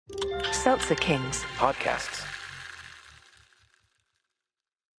Seltzer Kings podcasts.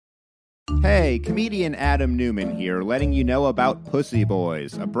 Hey, comedian Adam Newman here, letting you know about Pussy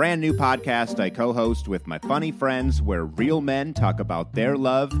Boys, a brand new podcast I co-host with my funny friends where real men talk about their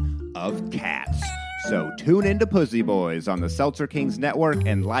love of cats. So tune into Pussy Boys on the Seltzer Kings Network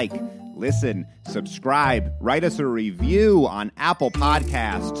and listen, subscribe, write us a review on Apple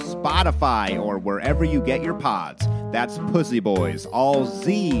Podcasts, Spotify, or wherever you get your pods. That's Pussy Boys, all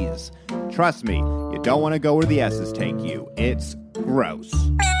Z's. Trust me, you don't want to go where the S's take you. It's gross.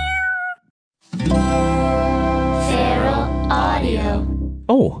 Feral Audio.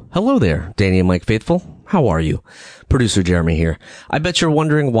 Oh, hello there, Danny and Mike Faithful. How are you? Producer Jeremy here. I bet you're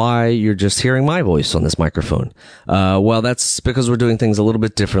wondering why you're just hearing my voice on this microphone. Well, that's because we're doing things a little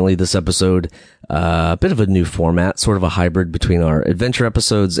bit differently this episode. A bit of a new format, sort of a hybrid between our adventure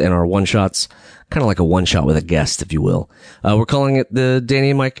episodes and our one-shots. Kind of like a one-shot with a guest, if you will. We're calling it the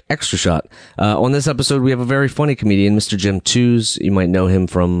Danny and Mike Extra Shot. On this episode, we have a very funny comedian, Mr. Jim Tews. You might know him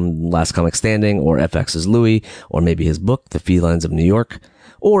from Last Comic Standing or FX's Louie, or maybe his book, The Felines of New York.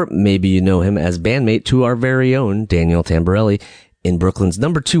 Or maybe you know him as bandmate to our very own Daniel Tamborelli in Brooklyn's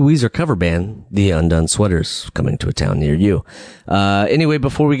 #2 Weezer cover band, The Undone Sweaters, coming to a town near you. Anyway,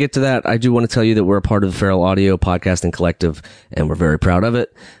 before we get to that, I do want to tell you that we're a part of the Feral Audio Podcasting Collective, and we're very proud of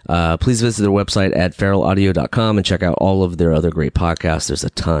it. Please visit their website at feralaudio.com and check out all of their other great podcasts. There's a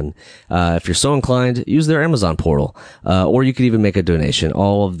ton. If you're so inclined, use their Amazon portal, or you could even make a donation.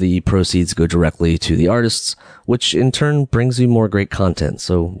 All of the proceeds go directly to the artists, which in turn brings you more great content.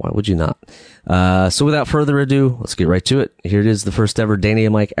 So why would you not? So without further ado, let's get right to it. Here it is, the first ever Danny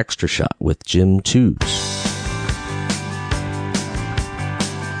and Mike Extra Shot with Jim Tews.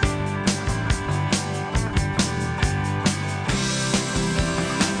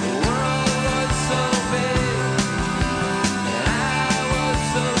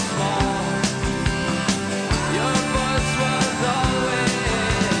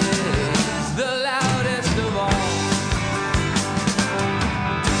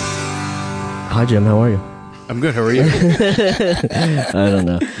 Hi, Jim. How are you? I'm good. How are you? I don't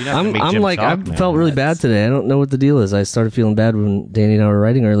know. I felt really bad today. I don't know what the deal is. I started feeling bad when Danny and I were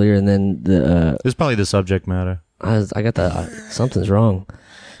writing earlier, and then it's probably the subject matter. I got something's wrong.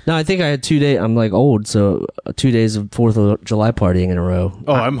 No, I think I had 2 days. I'm like old, so 2 days of 4th of July partying in a row.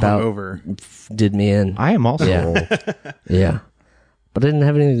 Oh, I'm hungover. Did me in. I am also old. Yeah, but I didn't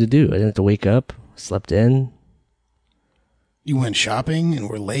have anything to do. I didn't have to wake up. Slept in. You went shopping and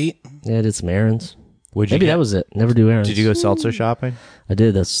were late? Yeah, I did some errands. Maybe that was it. Never do errands. Did you go seltzer shopping? I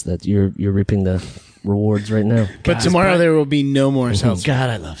did. That you're reaping the rewards right now. But tomorrow there will be no more seltzer.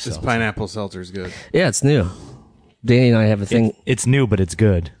 God, I love This seltzer. pineapple seltzer is good. Yeah, it's new. Danny and I have a thing. It's new, but it's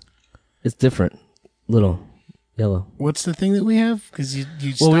good. It's different. Little yellow. What's the thing that we have? Because you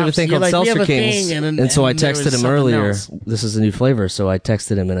Well, we have a thing called Seltzer we have a Kings, thing, and so I there texted was him something earlier. else. This is a new flavor, so I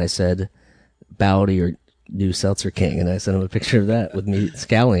texted him and I said, "Bow to your new Seltzer King," and I sent him a picture of that with me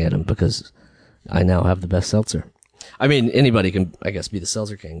scowling at him because I now have the best seltzer. I mean, anybody can, I guess, be the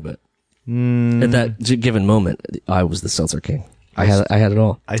Seltzer King, but at that given moment, I was the Seltzer King. I had it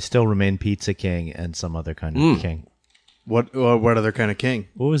all. I still remain Pizza King and some other kind of king. What other kind of king?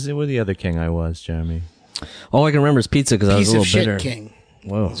 What the other king I was, Jeremy? All I can remember is pizza because I was Piece a of little shit bitter. king.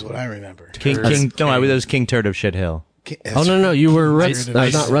 Whoa. That's what I remember. King. No, that was King Turd of Shit Hill. Oh no, you were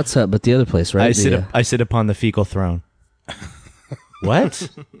not Ruts Hut, but the other place, right? I sit upon the fecal throne. What?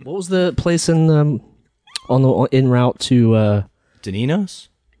 What was the place in en route to Danino's?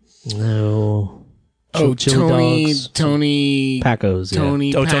 No. Oh, Chili dogs. Tony Pacos.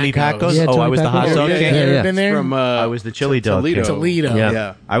 Tony Tony Pacos? Yeah, oh, Tony I was the hot Pacos. dog Yeah, king? you Yeah. ever been there? From I was the chili dog king. Toledo.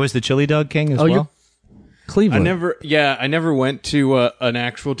 Yeah. I was the chili dog king as Oh, well. Cleveland. I never went to an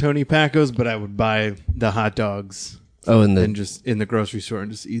actual Tony Pacos, but I would buy the hot dogs Oh, and and just in the grocery store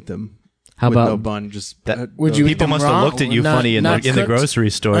and just eat them. how with about no bun? Just Would you eat People them must raw? have looked at you Not- funny in not the cooked?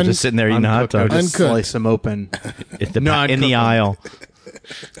 grocery store, just sitting there eating hot uncooked? I would dogs just Uncooked. slice them open. in the, No, I'd in cook the them. aisle.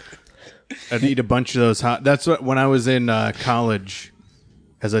 I'd eat a bunch of those hot. That's what when I was in college,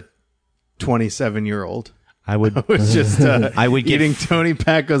 as a 27-year-old. I would was just I would get eating Tony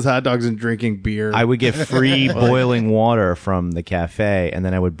Pacos hot dogs and drinking beer. I would get free boiling water from the cafe, and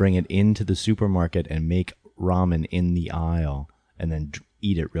then I would bring it into the supermarket and make ramen in the aisle, and then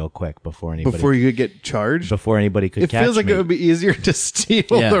eat it real quick before anybody you could get charged. before anybody could It catch feels like me. it would be easier to steal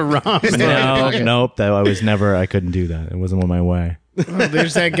Yeah. the ramen. Nope. I couldn't do that. It wasn't on my way. Oh,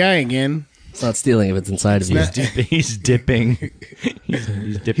 there's that guy again. it's not stealing if it's inside of you. He's dipping. He's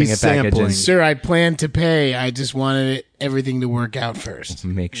dipping He's a package in. sampling. Sir, I plan to pay. I just wanted it everything to work out first.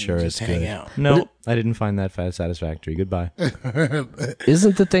 Make sure Just it's hang good. out. No, I didn't find that satisfactory. Goodbye.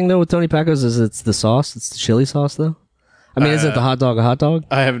 Isn't the thing though with Tony Pacos is it's the sauce? It's the chili sauce though. I mean, isn't the hot dog a hot dog?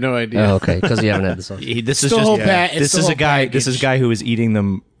 I have no idea. Oh, okay, because you haven't had the sauce. This is the just whole it's this the is a whole guy. This is a package. guy who is eating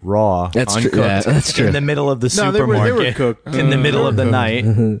them raw, That's true. uncooked, Yeah, that's true. in the middle of the No, they were supermarket, cooked. in the middle of the night.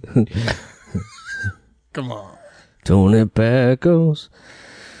 Come on. Tony Pacos.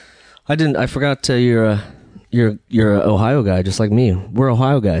 I forgot you're an Ohio guy, just like me. We're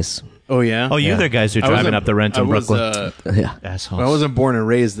Ohio guys. Oh, yeah? Oh, you're the guys who are I driving wasn't- up the rent I in was, Brooklyn. Yeah. Assholes. I wasn't born and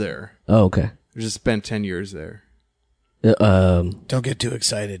raised there. Oh, okay. I just spent 10 years there. Don't get too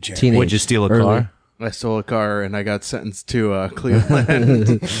excited, Jerry. Teenage. Would you steal a early. car? I stole a car and I got sentenced to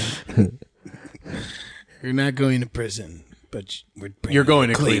Cleveland. You're not going to prison, but we're bringing You're going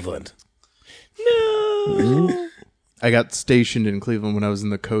you to Cleveland. I got stationed in Cleveland when I was in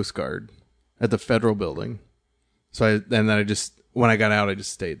the Coast Guard at the federal building. So then when I got out, I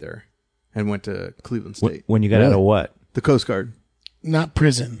just stayed there and went to Cleveland State. When you got out of what? The Coast Guard. Not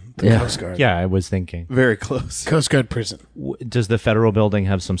prison. The Yeah. Coast Guard. Yeah, I was thinking. Very close. Coast Guard prison. Does the federal building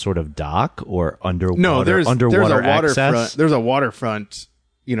have some sort of dock or underwater? No, there's a underwater waterfront. access. There's a waterfront,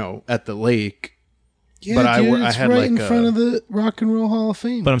 at the lake. Yeah, But I dude, it's had right like in a- front of the Rock and Roll Hall of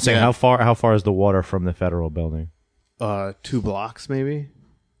Fame. But I'm saying, Yeah. how far is the water from the federal building? 2 blocks, maybe.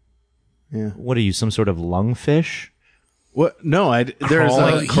 Yeah. What are you, some sort of lungfish? What? No, there's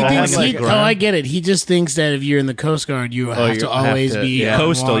Crawling- like he crawling thinks like ground? I get it. He just thinks that if you're in the Coast Guard, you have you to have always to- be yeah. on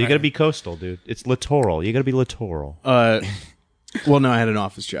Coastal. water. You got to be coastal, dude. It's littoral. You got to be littoral. well, no, I had an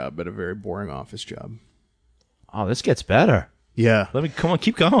office job, but a very boring office job. Oh, this gets better. Yeah. Let me come on.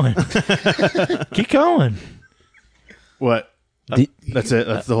 Keep going. Keep going. What? That's it.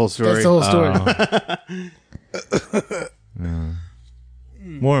 That's the whole story. That's the whole story.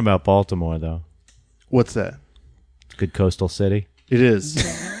 More about Baltimore, though. What's that? Good coastal city. It is.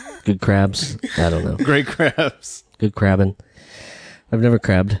 Good crabs. I don't know. Great crabs. Good crabbing. I've never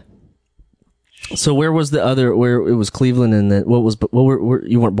crabbed. So where was the other? Where it was Cleveland and then what were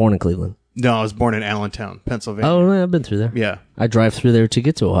you weren't born in Cleveland? No, I was born in Allentown, Pennsylvania. Oh, yeah, I've been through there. Yeah. I drive through there to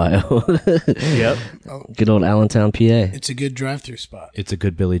get to Ohio. Yep. Good old Allentown, PA. It's a good drive-through spot. It's a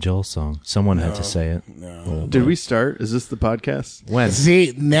good Billy Joel song. Someone had to say it. Did we start? Is this the podcast? When?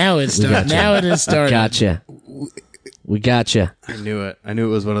 See, now it started. Now it has started. Gotcha. We gotcha. I knew it. I knew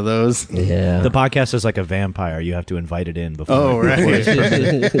it was one of those. Yeah. The podcast is like a vampire. You have to invite it in before. Oh, right.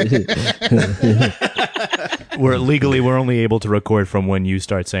 We're only able to record from when you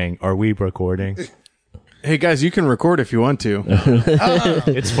start saying, "Are we recording?" Hey, guys, you can record if you want to.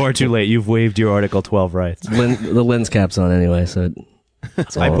 It's far too late. You've waived your Article 12 rights. The lens cap's on anyway, so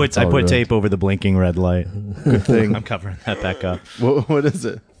it's all, I it's put all ruined. tape over the blinking red light. Good thing. I'm covering that back up. What is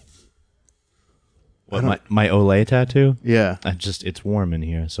it? What, my Olay tattoo? Yeah. It's warm in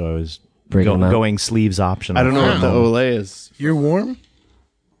here, so I was Breaking them out. going sleeves optional. I don't know what the Olay is. You're warm?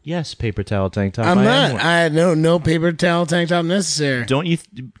 Yes, paper towel tank top. I'm I am not. warm. I had no paper towel tank top necessary. Don't you,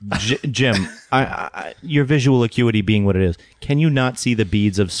 Jim? Your visual acuity being what it is, can you not see the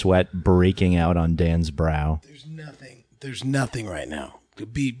beads of sweat breaking out on Dan's brow? There's nothing. There's nothing right now.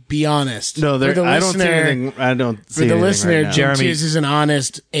 Be honest. No, For the I don't see listener- anything. I don't see For the anything listener, right now. Jeremy Jeremy- is an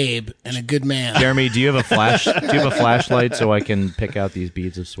honest Abe and a good man. Jeremy, do you have a flash? Do you have a flashlight so I can pick out these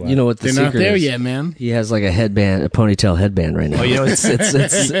beads of sweat? You know what the They're secret not there is? yet, man. He has like a pentail headband right now. Oh, you know, it's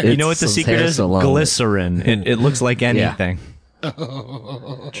you know what the his secret hair's is? so long. Glycerin. It looks like anything.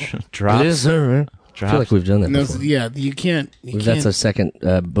 Drops. Glycerin. I feel like we've done that No, before. yeah, you can't. That's a second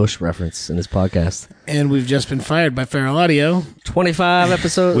Bush reference in his podcast. And we've just been fired by Feral Audio. 25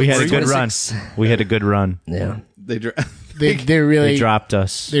 episodes. We had a good run. 26. We had a good run. Yeah. They They They really dropped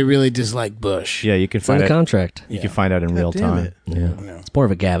us. they really dislike Bush. Yeah, you can It's in find the out. contract. You can find out in real damn time. it. Yeah. It's more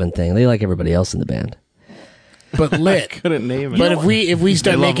of a Gavin thing. They like everybody else in the band. But lit. couldn't name it. But if we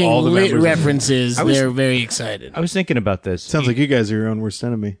start They love making all the lit members. references, was- they're very excited. I was thinking about this. Sounds like you guys are your own worst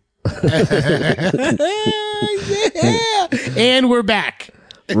enemy. And we're back.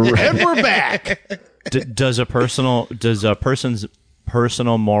 And we're back. Does a person's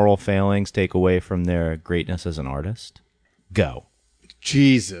personal moral failings take away from their greatness as an artist? Go.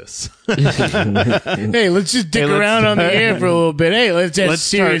 Jesus. Hey, let's just dick let's around on the start- air for a little bit. Hey, let's ask a Let's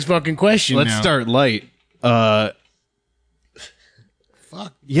serious start- fucking question. Let's now. start light. Fuck.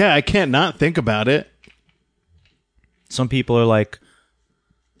 Yeah, I can't not think about it. Some people are like,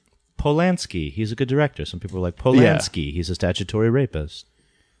 Polanski, he's a good director. Some people are like, Polanski, he's a statutory rapist.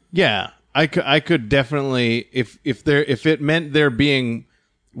 Yeah, I could definitely if it meant there being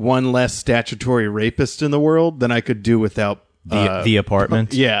one less statutory rapist in the world, then I could do without The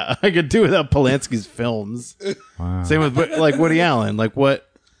Apartment. Yeah, I could do without Polanski's films. Wow. Same with like Woody Allen. Like what?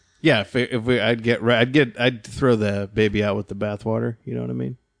 Yeah, I'd throw the baby out with the bathwater. You know what I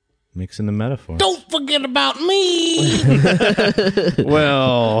mean? Mixing the metaphor. Don't forget about me.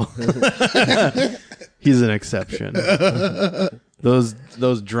 Well, he's an exception.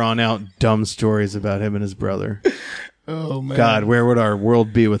 Those drawn out dumb stories about him and his brother. Oh man. God, where would our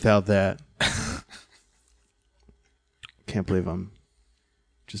world be without that? Can't believe I'm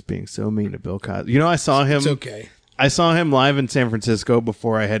just being so mean to Bill Cosby. You know, I saw him. It's okay. I saw him live in San Francisco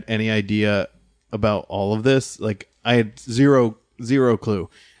before I had any idea about all of this. Like I had zero clue.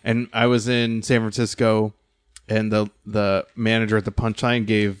 And I was in San Francisco, and the manager at the Punchline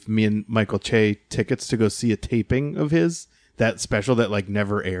gave me and Michael Che tickets to go see a taping of his, that special that like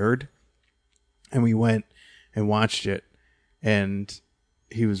never aired. And we went and watched it, and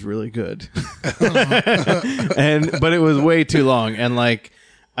he was really good. But it was way too long, and like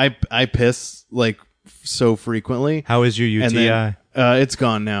I piss like so frequently. How is your UTI? And then, it's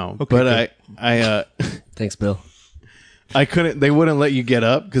gone now. Okay, but I Thanks, Bill. I couldn't. They wouldn't let you get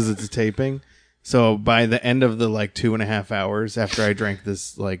up because it's a taping. So by the end of the like 2.5 hours after I drank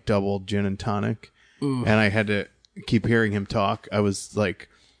this like double gin and tonic, and I had to keep hearing him talk, I was like,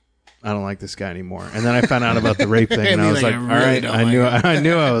 I don't like this guy anymore. And then I found out about the rape thing, and I was like, all right, I knew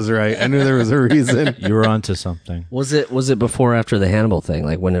I was right. I knew there was a reason. You were onto something. Was it before or after the Hannibal thing?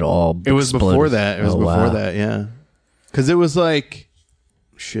 Like when it all It was exploded? before that. It was before wow. that. Yeah, because it was like.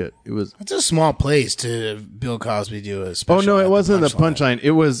 Shit, it was. It's a small place to Bill Cosby do a special. Oh no, at it wasn't the Punchline. Punchline.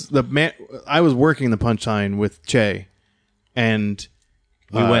 It was the man. I was working the Punchline with Che, and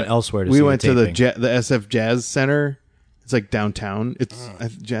We went elsewhere to we see went the to taping. the SF Jazz Center. It's like downtown. It's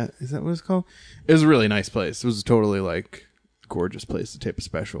is that what it's called? It was a really nice place. It was a totally like gorgeous place to tape a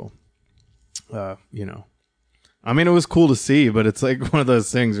special. You know, I mean, it was cool to see, but it's like one of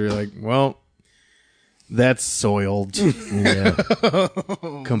those things where you're like, well. That's soiled Yeah.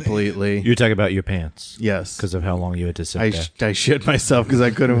 completely. You're talking about your pants Yes. because of how long you had to sit there. I shit myself because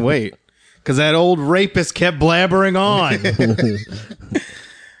I couldn't wait. Because that old rapist kept blabbering on.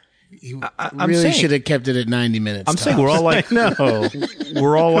 You I'm really saying- should have kept it at 90 minutes. I'm saying tops. we're all like No.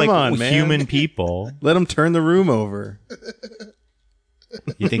 we're all like on, man. human people. Let him turn the room over.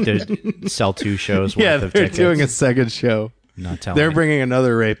 You think they sell 2 shows worth Yeah, of they're tickets? doing a second show. Not telling. They're bringing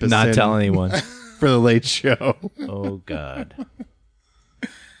another rapist not in telling anyone. for the late show. Oh God.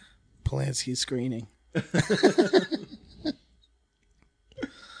 Polanski screening.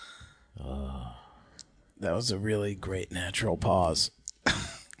 That was a really great natural pause.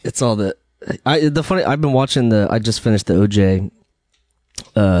 It's all the funny. I've been watching I just finished the OJ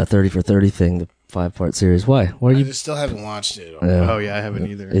 30 for 30 thing, the 5-part series. Why are I you? just still haven't watched it. Oh, yeah, I haven't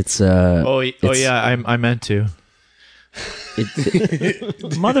either. It's Yeah, I meant to.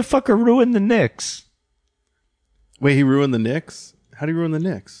 Motherfucker ruined the Knicks. Wait, he ruined the Knicks? How did he ruin the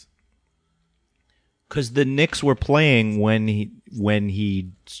Knicks? Because the Knicks were playing when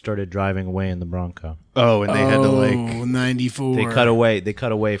he started driving away in the Bronco. Oh, and they had to like... 94. They cut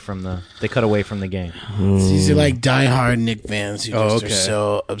away from the game. These are like diehard Knick fans who just okay. are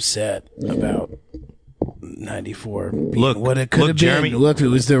so upset about 94. Look, what it could look, have Jeremy- been. Look, it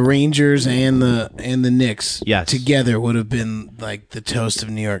was the Rangers and the Knicks. Yes. Together would have been like the toast of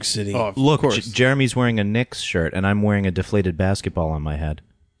New York City. Oh, of Look, course. Jeremy's wearing a Knicks shirt, and I'm wearing a deflated basketball on my head.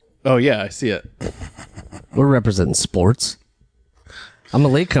 Oh, yeah, I see it. we're representing sports. I'm a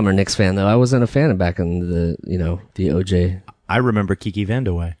latecomer Knicks fan though. I wasn't a fan back in the the OJ. I remember Kiki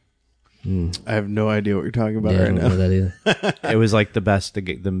Vandeweghe. I have no idea what you're talking about Yeah, I right don't now. know that either. It was like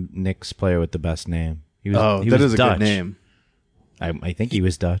the Knicks player with the best name. He was, he that was is a Dutch. good name. I think he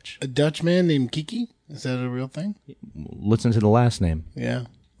was Dutch. A Dutch man named Kiki? Is that a real thing? Listen to the last name. Yeah.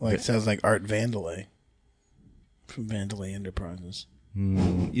 Like sounds like Art Vandelay from Vandelay Enterprises.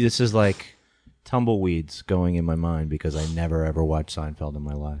 This is like tumbleweeds going in my mind because I never ever watched Seinfeld in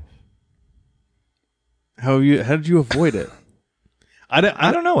my life. How did you avoid it? I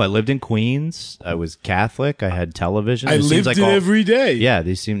don't know. I lived in Queens. I was Catholic. I had television. I It seems lived like it all- every day. Yeah,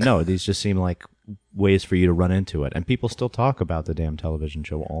 these just seem like ways for you to run into it, and people still talk about the damn television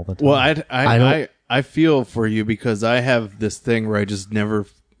show all the time. Well, I feel for you because I have this thing where I just never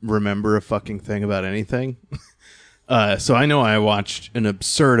remember a fucking thing about anything. So I know I watched an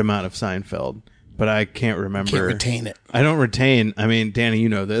absurd amount of Seinfeld, but I can't remember. Can't retain it. I don't retain. I mean, Danny, you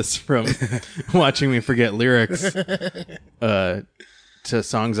know this from watching me forget lyrics to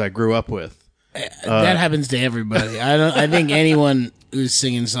songs I grew up with. That happens to everybody. I think anyone who's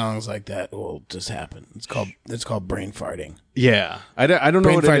singing songs like that will just happen. It's called brain farting. Yeah, I don't know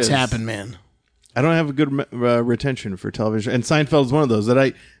Brain what it farts is. happen, man. I don't have a good retention for television, and Seinfeld's one of those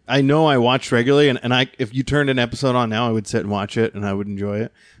that I know I watch regularly, and I if you turned an episode on now, I would sit and watch it, and I would enjoy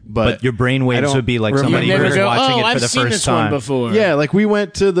it. But your brain I waves don't would be like remember- somebody You who never was go, watching it for I've the seen first this time. one before. Yeah, like we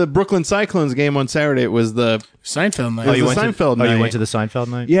went to the Brooklyn Cyclones game on Saturday. It was the Seinfeld night. Oh, you went to- Seinfeld you night. went to the Seinfeld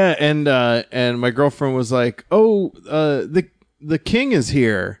night? Yeah, and my girlfriend was like, "Oh, the king is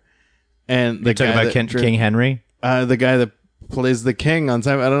here," and the Talking guy about that King Henry? the guy that plays the king on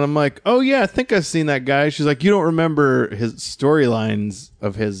Seinfeld, and I'm like, "Oh yeah, I think I've seen that guy." She's like, "You don't remember his storylines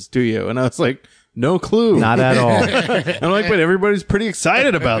of his, do you?" And I was like, "No clue." Not at all. I'm like, "But everybody's pretty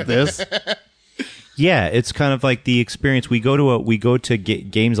excited about this." Yeah, it's kind of like the experience. We go to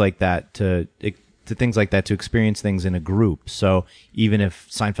games like that to things like that to experience things in a group. So even if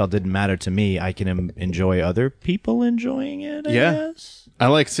Seinfeld didn't matter to me, I can enjoy other people enjoying it. I Yeah. guess. I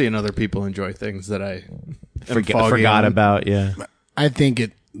like seeing other people enjoy things that I Forgot about. Yeah, I think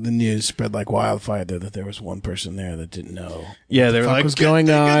the news spread like wildfire there that there was one person there that didn't know Yeah, they were what like, was going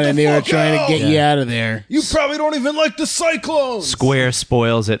on, and they were trying to get you out of there. "You probably don't even like the Cyclones." Square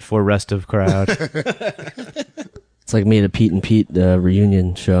spoils it for rest of crowd. It's like me at a Pete and Pete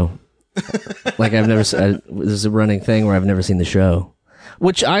reunion show. Like I've never. There's a running thing where I've never seen the show,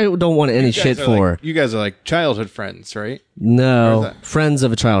 which I don't want any shit for. You guys are like childhood friends, right? No, Or is that- friends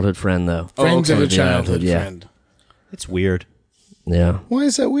of a childhood friend though. Friends of a Yeah, childhood yeah. friend. It's weird. Yeah. Why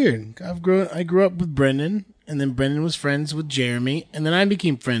is that weird? I grew up with Brendan, and then Brendan was friends with Jeremy, and then I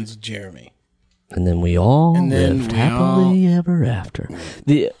became friends with Jeremy. And then we all And then lived we happily ever after.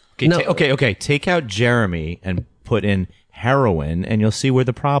 The Okay, take out Jeremy and put in heroin, and you'll see where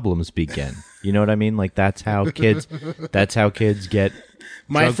the problems begin. You know what I mean? Like that's how kids get.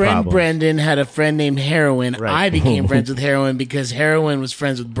 My drug friend problems. Brendan had a friend named Heroin. Right. I became friends with Heroin because Heroin was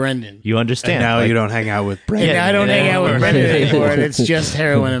friends with Brendan. You understand? And now like- you don't hang out with Brandon. And I don't hang out with Brendan anymore, and it's just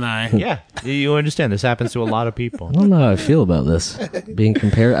Heroin and I. Yeah, you understand. This happens to a lot of people. I don't know how I feel about this. Being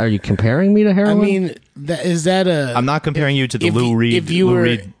compared. Are you comparing me to I heroin? mean, is that a? I'm not comparing you to the if Lou you- Reed. if you Lou were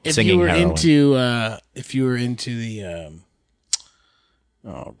Reed if singing you were heroin. if you were into the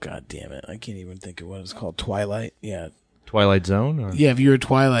oh god damn it, I can't even think of what it's called. Twilight, yeah. Twilight Zone. Or? Yeah, if you were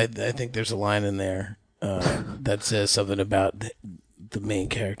Twilight, I think there's a line in there that says something about the main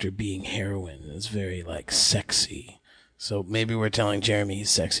character being heroin. It's very like sexy. So maybe we're telling Jeremy he's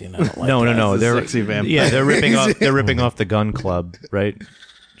sexy, and I don't like No, that. no. He's a They're sexy vampire. Yeah, they're ripping off. They're ripping off the Gun Club, right?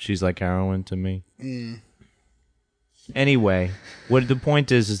 She's like heroin to me. Anyway, what the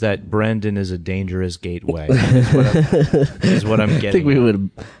point is that Brendan is a dangerous gateway. Is what I'm I getting. think we at. would.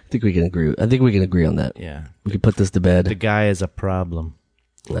 I think we can agree. I think we can agree on that. Yeah, We could put this to the bed. guy is a problem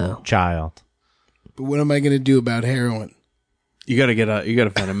No. child. But what am I going to do about heroin? You gotta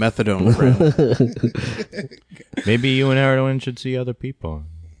find a methadone friend. Maybe you and heroin should see other people.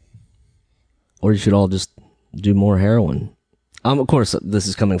 Or you should all just do more heroin. Of course, this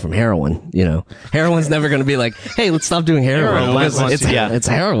is coming from heroin. You know, heroin's never going to be like, "Hey, let's stop doing heroin." Heroin Because wants it's, to- yeah. it's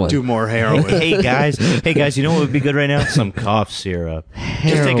heroin. Do more heroin. Hey guys, you know what would be good right now? Some cough syrup.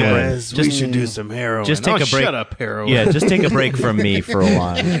 Just take a Heroin. We should do some heroin. Just take Oh, a break. Shut up, heroin. Yeah, just take a break from me for a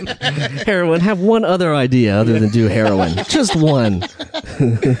while. Heroin. Have one other idea other than do heroin. Just one.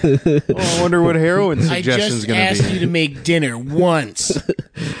 Oh, I wonder what heroin I suggestion's just gonna asked be. you to make dinner once.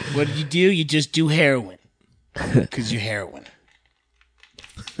 What do? You just do heroin because you're heroin.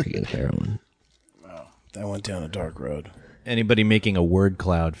 Freaking heroin. That went down a dark road. Anybody making a word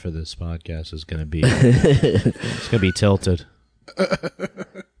cloud for this podcast is going to be it's going to be tilted.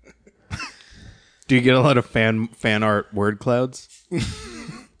 Do you get a lot of fan art word clouds?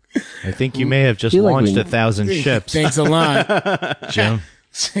 I think you may have just Feel like launched we- 1,000 ships, Thanks a lot. Jim.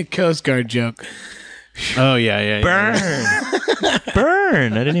 Coast Guard joke. Oh yeah.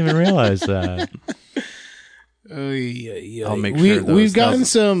 Burn! I didn't even realize that. Oh yeah. I'll make we, sure those we've gotten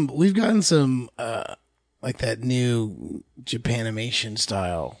thousand- some. We've gotten some. Like that new Japanimation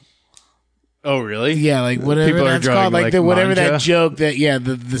style. Oh really? Yeah, like whatever People are that's drawing, called. Like, like, the whatever manga? that joke that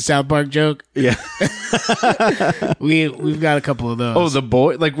the South Park joke. Yeah. We've got a couple of those. Oh, the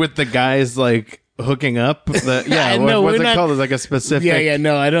boy, like with the guys like hooking up. Yeah. No, what's we're it not- called? It's like a specific. yeah.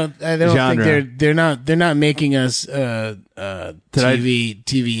 No, I don't genre. think they're not making us TV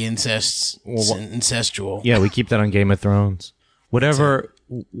incests incestual. Yeah, we keep that on Game of Thrones. Whatever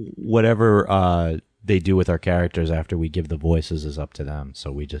they do with our characters after we give the voices is up to them.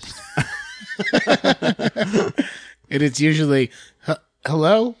 So we just And it's usually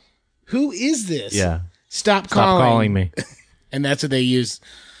hello, who is this? Stop calling me. And that's what they use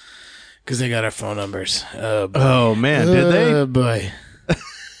because they got our phone numbers. Oh man, did they? Oh boy.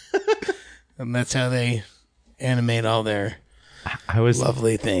 And that's how they animate all their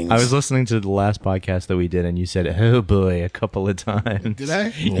lovely things. I was listening to the last podcast that we did, and you said "oh boy" a couple of times. Did I?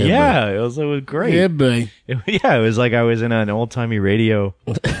 Yeah, it was great. Yeah, boy. It was like I was in an old timey radio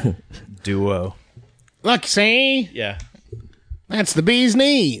duo. Look, see? Yeah. That's the bee's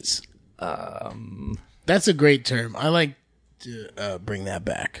knees. That's a great term. I like to bring that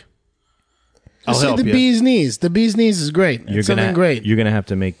back. I'll Say help the you. bee's knees. The bee's knees is great. It's something great. You're gonna have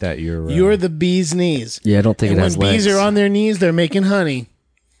to make that your. You're the bee's knees. Yeah, I don't think And it has when bees legs. are on their knees, they're making honey.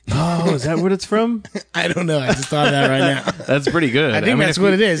 Oh, is that what it's from? I don't know. I just thought of that right now. That's pretty good. I think that's if what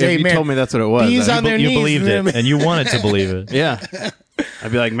you- it is. If Hey, you man, told me that's what it was, bees I'd on their You knees. believed it, and you wanted to believe it. yeah,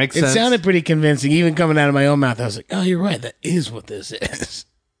 I'd be like, makes It sense. sounded pretty convincing, even coming out of my own mouth. I was like, "Oh, you're right. That is what this is."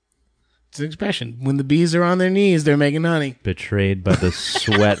 It's an expression. When the bees are on their knees, they're making honey. Betrayed by the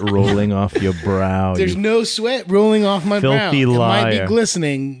sweat rolling off your brow. There's you no sweat rolling off my brow. filthy It might liar. be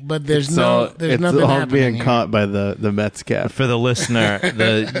glistening, but there's it's there's it's nothing all happening being here. caught by the Mets cap. For the listener,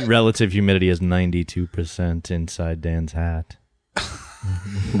 the relative humidity is 92% inside Dan's hat.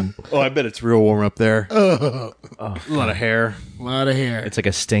 Oh, I bet it's real warm up there. Oh, A lot of hair. a lot of hair. It's like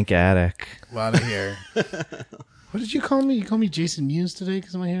a stink attic. A lot of hair. What did you call me? You called me Jason Mewes today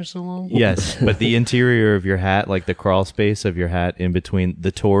because my hair's so long? Yes, but the interior of your hat, like the crawl space of your hat in between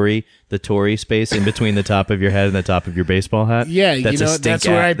the Tory space in between the top of your head and the top of your baseball hat. Yeah, that's you know, a stink that's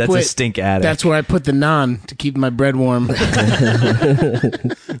where I that's put a stink attic. That's where I put the naan to keep my bread warm.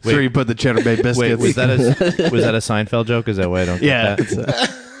 That's where you put the cheddar bay biscuits. Wait, was that a Seinfeld joke? Is that why I don't? Yeah. Get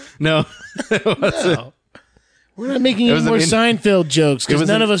that? No, it wasn't. We're not making It any was more an Seinfeld jokes it because was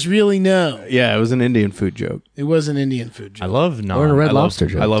none an- of us really know. Yeah, it was an Indian food joke. It was an Indian food I joke. love naan. Or a Red I love- Lobster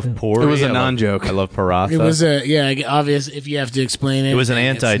joke, I love too. pori. It was a I love- non-joke. I love paratha. It was obvious if you have to explain it. It was an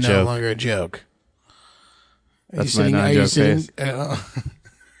it's anti-joke. no longer a joke. That's my non-joke face. Uh,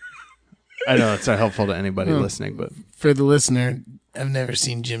 I know it's not helpful to anybody listening, but for the listener, I've never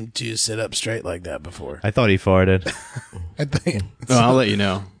seen Jim Tews sit up straight like that before. I thought he farted. I think no, I'll let you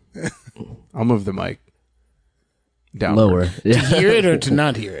know. I'll move the mic down Lower. to Yeah. hear it or to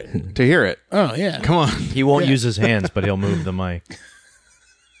not hear it. to hear it. Oh yeah. Come on. He won't use his hands, but he'll move the mic.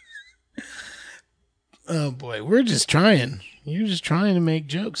 Oh boy, we're just trying. You're just trying to make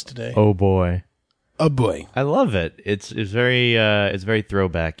jokes today. Oh boy, Oh boy. I love it. It's very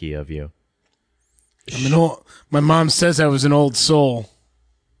throwbacky of you. I'm an old. My mom says I was an old soul.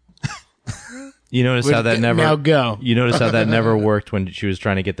 You notice how that never Now go. You notice how that never worked when she was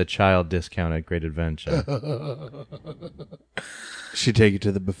trying to get the child discount at Great Adventure. She take you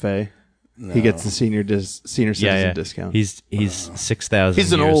to the buffet. He gets the senior citizen discount. He's 6,000.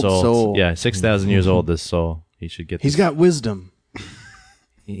 He's an years old soul. Yeah, 6,000 years old. This soul. He should get. He's got wisdom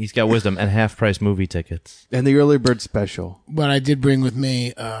He's got wisdom and half price movie tickets. and the early bird special. But I did bring with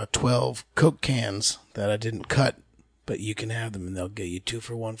me 12 Coke cans that I didn't cut, but you can have them, and they'll get you 2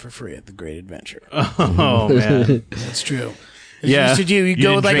 for 1 for free at the Great Adventure. Oh man. That's true. Yeah. You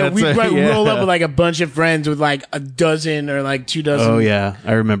go with like didn't drink we it, yeah. roll up with like a bunch of friends with like a dozen or like 2 dozen Oh yeah,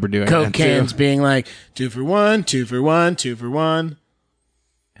 I remember doing Coke that too. cans, being like 2 for 1, 2 for 1, 2 for 1.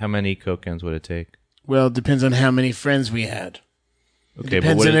 How many Coke cans would it take? Well, it depends on how many friends we had. Okay,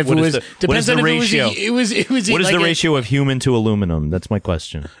 but Depends what on is, if what it is was. the, what is Depends the on if ratio? it was. It was. What is like the a- ratio of human to aluminum? That's my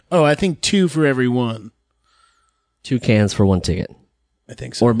question. Oh, I think 2 for every 1. 2 cans for 1 ticket. I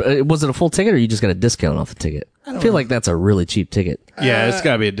think so. Or was it a full ticket or you just got a discount off the ticket? I feel like that's a really cheap ticket. Yeah, it's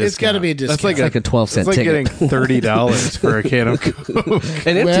got to be a discount. It's gotta be a That's discount. It's like a 12-cent It's like ticket. getting $30 for a can of Coke.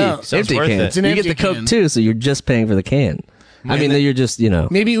 An empty, Well, so it's empty worth can. it. It's an You get empty the Coke can. too, so you're just paying for the can. I mean, you're just,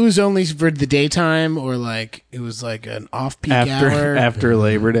 Maybe it was only for the daytime, or like it was like an off-peak hour. after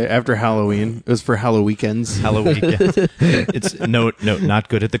Labor Day, after Halloween. It was for Halloween weekends. Halloween. It's no, not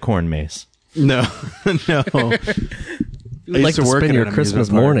good at the corn maze. No, no. you would like to spend your Christmas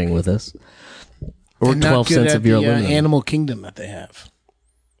morning with us. Or And not 12 good cents at of your the, aluminum. Animal Kingdom that they have.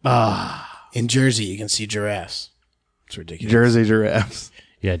 In Jersey, you can see giraffes. It's ridiculous. Jersey giraffes.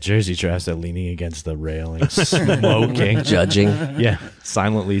 Yeah, Jersey giraffes are leaning against the railing, smoking, Judging. yeah,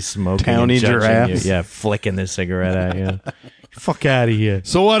 silently smoking. Towny and judging giraffes. you. Yeah, flicking the cigarette at you. Fuck out of here!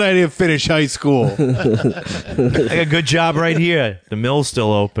 So what? I didn't finish high school. I got a good job right here. The mill's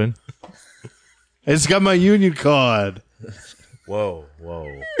still open. It's got my union card. Whoa.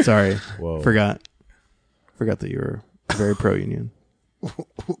 Sorry, Whoa. forgot that you were very pro union.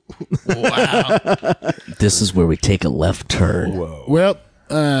 This is where we take a left turn. Well,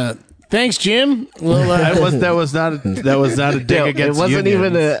 thanks, Jim. Well, That was not a dig Yeah, against. it wasn't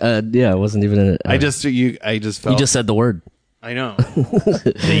unions. even it wasn't even a. I just felt. You just said the word. I know.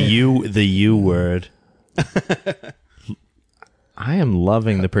 The U word. I am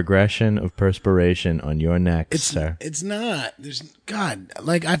loving the progression of perspiration on your neck, sir. It's not. There's God.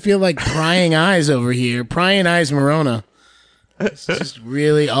 Like I feel like prying eyes over here. Prying eyes, Morona. It's just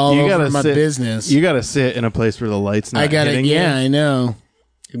really all over my business. You gotta sit in a place where the light's not. I gotta. hitting Yeah, you. I know.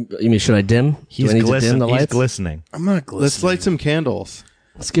 You mean, should I dim? Do I need to dim the He's lights? glistening. I'm not glistening. Let's light some candles.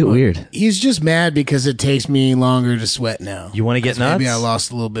 Let's get weird. He's just mad because it takes me longer to sweat now. You want to get nuts? Maybe I lost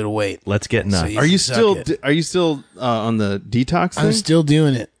a little bit of weight. Let's get nuts. So Are you suck still? it. Are you still on the detox thing? I'm still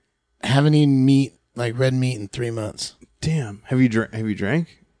doing it. Haven't eaten meat, like red meat, in 3 months. Damn. Have you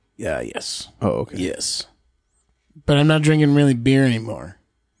drank? Yeah. Yes. Oh, okay. Yes. But I'm not drinking really beer anymore.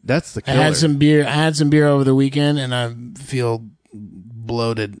 That's the I killer. had some beer over the weekend, and I feel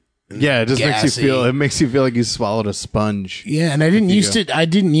bloated. And Yeah, it just gassy. makes you feel like you swallowed a sponge. Yeah, and I didn't used to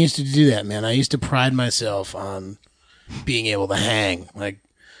do that, man. I used to pride myself on being able to hang. Like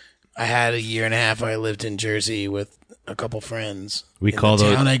I had a year and a half where I lived in Jersey with a couple friends. We in call the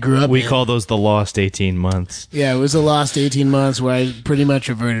those. town I grew up we in. call those the lost 18 months. Yeah, it was a lost 18 months where I pretty much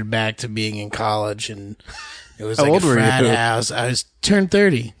reverted back to being in college, and it was How like old a were frat you? house. I was turned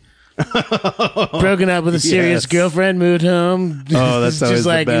 30. Broken up with a serious Yes. girlfriend, moved home. Oh, that's It's always just the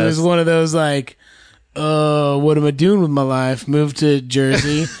like it was best. one of those like, what am I doing with my life? Moved to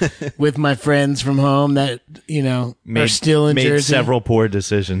Jersey with my friends from home that are still in made Jersey. several poor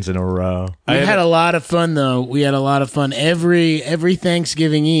decisions in a row. We had a lot of fun though. We had a lot of fun every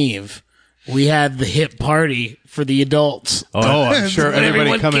Thanksgiving Eve. We had the hip party for the adults. Oh, I'm sure When everybody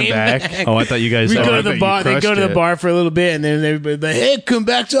everyone coming came back. Oh, I thought you guys. We Oh, go I to the bet bar. you They go crushed to the it. bar for a little bit, and then everybody's like, "Hey, come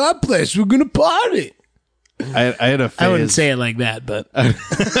back to our place. We're gonna party." I had a phase. I wouldn't say it like that, but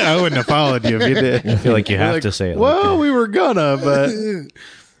I wouldn't have followed you if you did. I feel like you have Like, to say it. Well, we were gonna, but it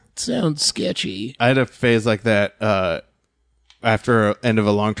sounds sketchy. I had a phase like that after end of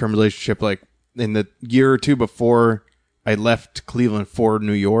a long-term relationship, like in the year or two before I left Cleveland for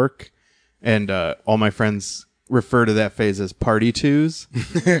New York, and all my friends refer to that phase as party twos.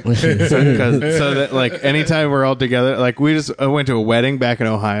 so that like anytime we're all together, like I went to a wedding back in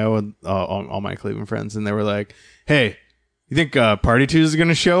Ohio with all my Cleveland friends, and they were like, "Hey, you think Party Twos is going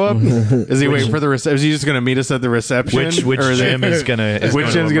to show up? Is he waiting for the reception? Is he just going to meet us at the reception? Which Or gym is gonna? which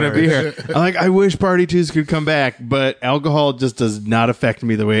gym's going to be here?" I'm like, I wish Party Twos could come back, but alcohol just does not affect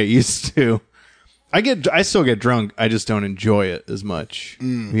me the way it used to. I still get drunk. I just don't enjoy it as much.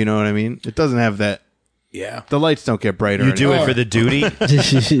 You know what I mean? It doesn't have that. Yeah. The lights don't get brighter. You do anymore. it for the duty.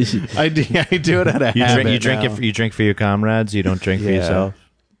 I do it at a You habit drink. You drink now. it. You drink for your comrades. You don't drink for Yeah. yourself.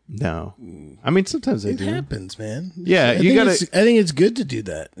 No, I mean sometimes I It do. happens, man. Yeah, I you think gotta- I think it's good to do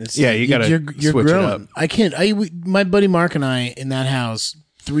that. It's, Yeah, you gotta You're switch it growing. up. I can't. My buddy Mark and I in that house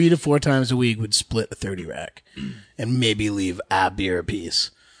 3 to 4 times a week would split a 30 rack, and maybe leave a beer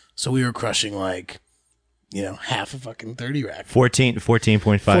apiece. So we were crushing like, half a fucking 30 rack. 14.5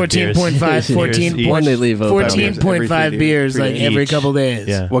 14.5, 14 One they leave open. 14.5 beers like every couple days.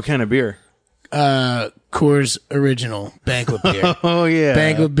 Yeah. What kind of beer? Coors Original Banquet beer. Oh yeah,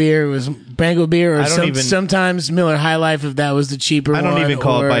 Banquet beer, or I don't even- sometimes Miller High Life if that was the cheaper I one. don't even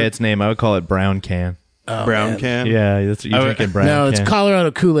call or- it by its name. I would call it brown can. brown man. can. Yeah, that's what you I drink would- in brown No, it's can.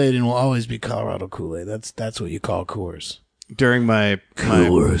 Colorado Kool-Aid and will always be Colorado Kool-Aid. That's what you call Coors. During my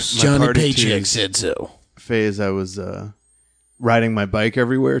Johnny Party Paycheck Tues said so. phase, I was riding my bike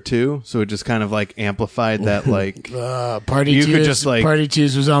everywhere too, so it just kind of like amplified that like Party You could Tues, just, like- Party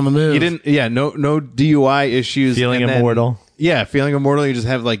Tues was on the move. you didn't no DUI issues, Feeling and then- immortal. Yeah, feeling immortal. You just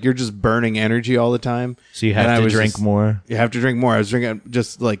have like you're just burning energy all the time. So you And I have to was drink just- more. You have to drink more. I was drinking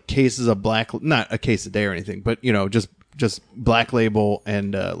just like cases of not a case a day or anything, but just Black Label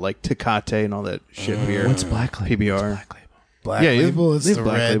and like Tecate and all that shit beer. What's Black Label? PBR. Black Yeah, you- Label. It's they have the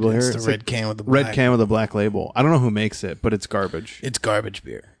Black red. Label It's here. the It's red like can with the black. Red can with a Black Label. I don't know who makes it, but it's garbage. It's garbage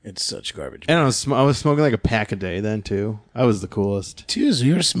beer. It's such garbage. And I was smoking like a pack a day then too. I was the coolest. Tues,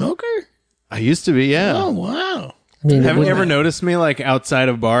 you're a smoker? I used to be, yeah. Oh wow. I mean, Have you ever noticed me like outside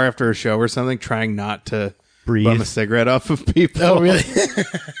of bar after a show or something, trying not to Breathe. bum a cigarette off of people? Oh really?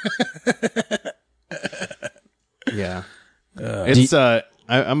 Yeah. It's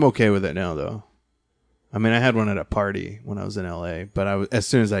I'm okay with it now though. I mean, I had one at a party when I was in LA, but as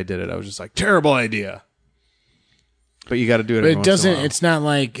soon as I did it, I was just like, terrible idea. But you got to do it. But every it once in a doesn't. while.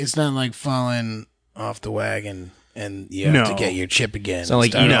 It's not like falling off the wagon and you have to No. get your chip again. It's not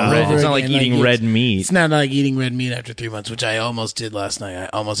like Start eating all red. over It's not like again. eating red meat. It's not like eating red meat after 3 months, which I almost did last night. I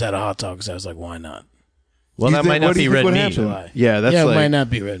almost had a hot dog because I was like, why not? Well, You that think- might not what do be you think red would meat. happen? July. Yeah, that's yeah, it like might not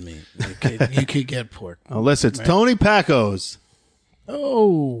be red meat. You could get pork. unless it's Tony Paco's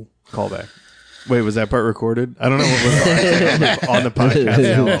Oh, callback. Wait, was that part recorded? I don't know what was on the podcast.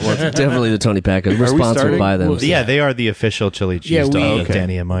 No, it wasn't. Definitely the Tony Packers. We're Are we sponsored starting? by them. Well, Yeah, they are the official chili cheese Yeah, dog of okay.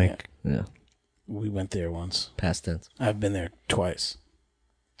 Danny and Mike. Yeah. We went there once. Past tense. I've been there twice,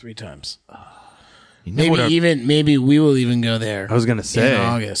 3 times. You know what our- Maybe we will even go there. I was gonna say. in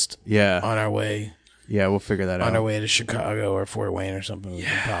August Yeah, on our way we'll figure that on our out. way to Chicago or Fort Wayne or something. We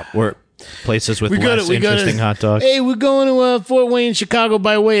can pop. We're places with We go less to- we go to- interesting hot dogs. Hey, we're going to Fort Wayne, Chicago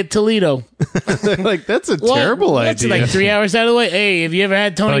by way of Toledo. Like that's a What? terrible That's idea. like 3 hours out of the way. Hey, have you ever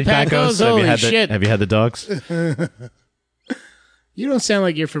had Tony Pacos? Have you Holy had shit! have you had the dogs? You don't sound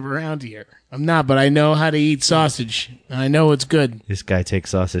like you're from around here. I'm not, but I know how to eat sausage. I know it's good. This guy takes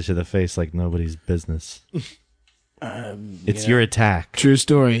sausage to the face like nobody's business. It's your attack. True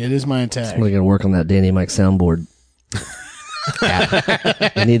story. It is my attack. Somebody got to work on that Danny and Mike soundboard.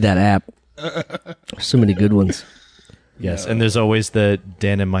 app. I need that app. There's so many good ones. Yes, and there's always the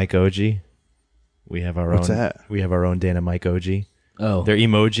Dan and Mike OG. We have our What's own. that? We have our own Dan and Mike OG. Oh, They're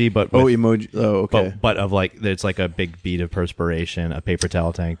emoji, but Oh, with, emoji. Oh, okay. but of like it's like a big bead of perspiration, a paper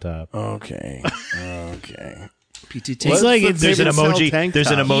towel tank top. Okay. Okay. What's It's like the it's There's an paper towel emoji. tank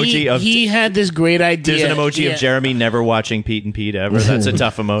There's an top? emoji of. he had this great idea. There's an emoji Yeah. of Jeremy never watching Pete and Pete ever. That's a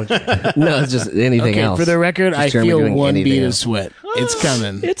tough emoji. no, it's just anything Okay, else. for the record, Just I Jeremy feel doing one anything bead of else. sweat. It's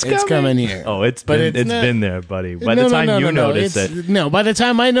coming. It's coming here. Oh, it's But been it's not- been there, buddy. By No, the no, time no, you no, notice it's- it, No, by the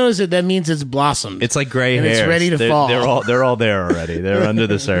time I notice it, that means it's blossomed. it's like gray And hairs. it's ready to they're, fall. They're all there already. They're under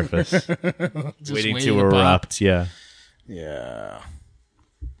the surface, waiting to pop. erupt. Yeah. Yeah.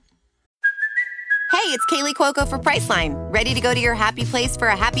 Hey, it's Kaylee Cuoco for Priceline. Ready to go to your happy place for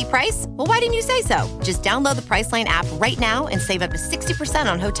a happy price? Well, why didn't you say so? Just download the Priceline app right now and save up to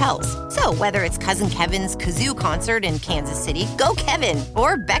 60% on hotels. So whether it's Cousin Kevin's Kazoo Concert in Kansas City, go Kevin,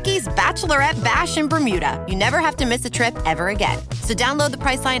 or Becky's Bachelorette Bash in Bermuda, you never have to miss a trip ever again. So download the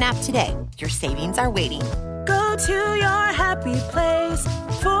Priceline app today. Your savings are waiting. Go to your happy place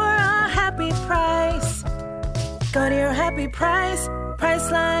for a happy price. Go to your happy price,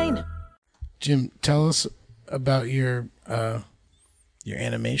 Priceline. Jim, tell us about your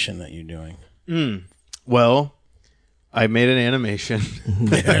animation that you're doing. Well, I made an animation.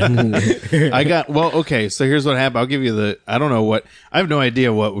 Okay, so here's what happened. I'll give you I have no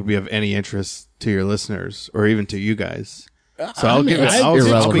idea what would be of any interest to your listeners or even to you guys. So I'll give it. I'll it's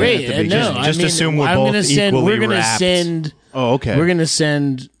I'll irrelevant. begin at the beginning. Just assume we're both equally We're gonna wrapped. send. Oh, okay. We're gonna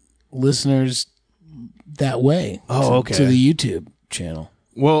send listeners that way. Oh, okay. To the YouTube channel.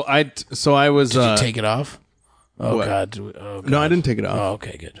 Well, I was. Did you take it off? Oh what? God. Oh, God. No, I didn't take it off. Oh,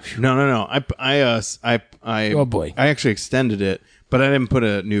 okay, good. No. Oh, boy. I actually extended it, but I didn't put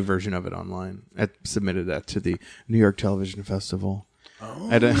a new version of it online. I submitted that to the New York Television Festival.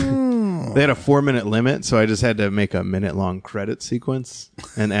 They had a 4-minute limit, so I just had to make a minute-long credit sequence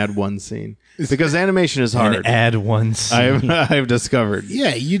and add one scene because animation is hard. And add one scene. I've discovered.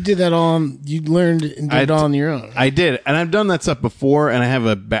 Yeah, you did that all. You learned and did it all on your own. I did, and I've done that stuff before. And I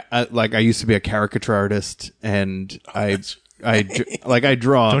have I used to be a caricature artist, and I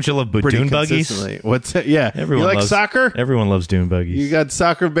draw. Don't you love pretty dune buggies? consistently. What's it? Yeah, Everyone you like loves soccer? Everyone loves dune buggies. You got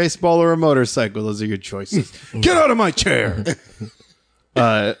soccer, baseball, or a motorcycle. Those are your choices. Get out of my chair.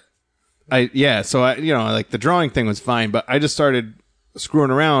 So I like the drawing thing was fine, but I just started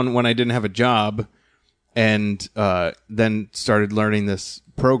screwing around when I didn't have a job, and then started learning this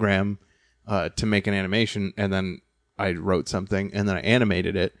program to make an animation, and then I wrote something, and then I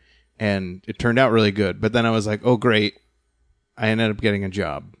animated it, and it turned out really good. But then I was like, oh great, I ended up getting a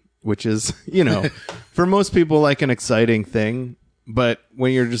job, which is for most people like an exciting thing, but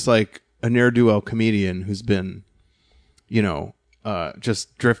when you're just like a ne'er-do-well comedian who's been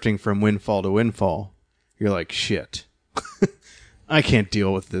just drifting from windfall to windfall, you're like, shit, I can't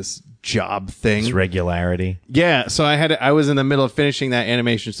deal with this job thing. It's regularity. Yeah, so I was in the middle of finishing that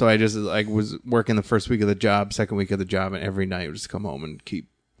animation, so I just was working the first week of the job, second week of the job, and every night I would just come home and keep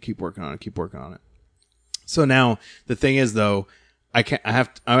working on it. So now the thing is though, I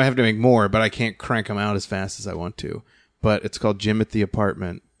have to make more, but I can't crank them out as fast as I want to. But it's called Jim at the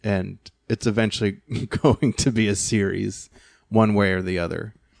Apartment, and it's eventually going to be a series, one way or the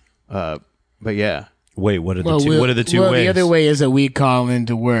other. But yeah. Wait, what are the two? What are the two ways? The other way is that we call him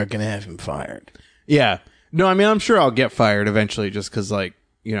into work and have him fired. Yeah. No, I mean, I'm sure I'll get fired eventually just because,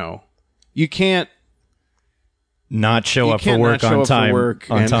 you can't Not show You up for can't work not show on up for time. work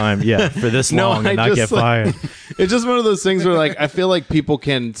On and- time, yeah, for this No, long I and not just, get fired. It's just one of those things where, I feel like people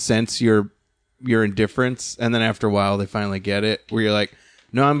can sense your indifference, and then after a while, they finally get it. Where you're like,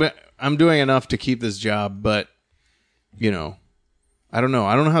 no, I'm doing enough to keep this job, but I don't know.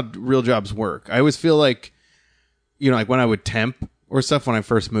 I don't know how real jobs work. I always feel like, like when I would temp or stuff when I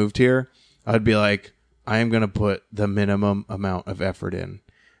first moved here, I'd be like, I am going to put the minimum amount of effort in.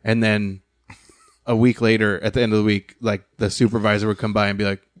 And then a week later, at the end of the week, like the supervisor would come by and be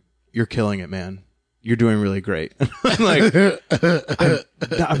like, you're killing it, man. You're doing really great. I'm like,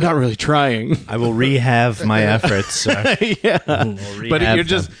 I'm not really trying. I will rehab my efforts. Sir. Yeah. But you're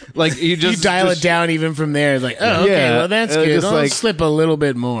just like, you dial it down even from there. It's like, oh, okay, Yeah. well, that's good. Just I'll like- slip a little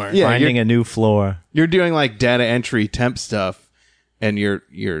bit more. Yeah, Finding a new floor. you're doing like data entry temp stuff. And you're,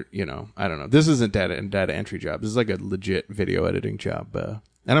 you know, I don't know. This isn't data entry job. This is like a legit video editing job. And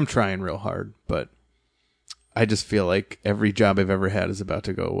I'm trying real hard, but I just feel like every job I've ever had is about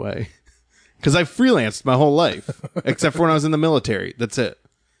to go away. Because I've freelanced my whole life, except for when I was in the military. That's it.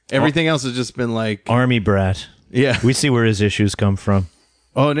 Everything else has just been like, Army brat. yeah. We see where his issues come from.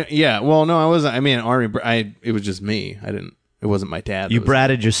 Oh, no, yeah. Well, no, I wasn't. I mean, it was just me. It wasn't my dad. You that was-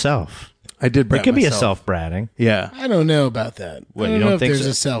 bratted yourself. I did It brat could be a myself. self-bratting. Yeah. I don't know about that. What, I you don't don't know if think there's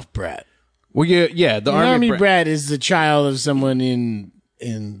so? a self-brat. Well, yeah. The An army, army brat is the child of someone in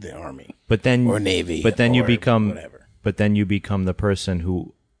the army But then or navy. But then you or become whatever. But then you become the person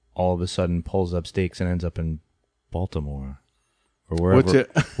who all of a sudden pulls up stakes and ends up in Baltimore or wherever.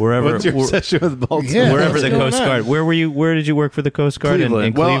 What's your obsession with Baltimore? Yeah. Wherever what's the going Coast on? Guard. Where were you? Where did you work for the Coast Guard? Cleveland.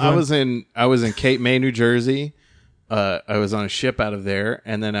 In Well, Cleveland? I was in Cape May, New Jersey. I was on a ship out of there,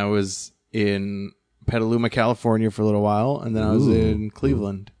 and then I was in Petaluma, California for a little while, and then I was in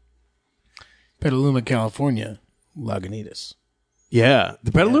Cleveland. Petaluma, California, Lagunitas. Yeah,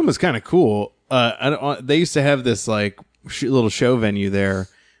 the Petaluma's kind of cool. They used to have this like little show venue there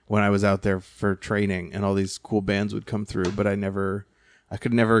when I was out there for training, and all these cool bands would come through. But I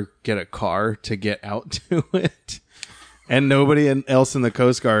could never get a car to get out to it, and nobody else in the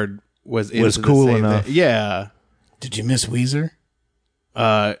Coast Guard was cool enough. Yeah. Did you miss Weezer?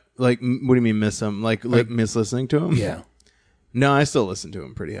 Like, what do you mean miss them? Like miss listening to them? Yeah. No, I still listen to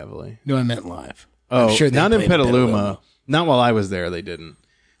them pretty heavily. No, I meant live. Oh, I'm sure they not in played Petaluma. Not while I was there. They didn't.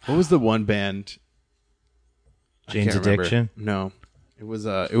 What was the one band? I Jane's can't remember. Addiction? No, it was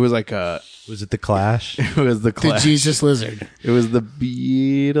like a. Was it the Clash? It was the The Clash. Jesus Lizard. It was the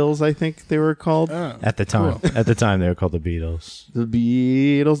Beatles. I think they were called At the time. At the time, they were called the Beatles. the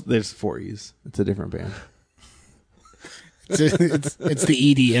Beatles. There's 4Es. It's a different band. It's the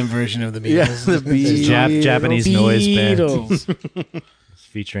EDM version of the Beatles. Yeah, the Beatles. Japanese noise band Beatles.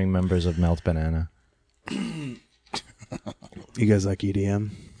 featuring members of Melt Banana. You guys like EDM?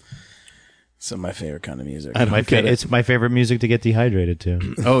 Some of my favorite kind of music. I don't get it. It's my favorite music to get dehydrated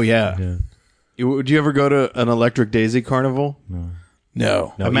to. Oh yeah. Yeah. Do you ever go to an Electric Daisy carnival? No.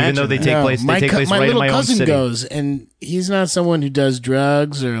 No, even Imagine though they that. take No, place, my they take place my right in little my own cousin city. goes, and he's not someone who does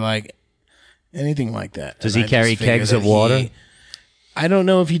drugs or like anything like that. Does And he I carry just figure kegs that of water? I don't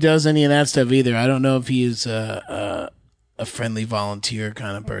know if he does any of that stuff either. I don't know if he is a friendly volunteer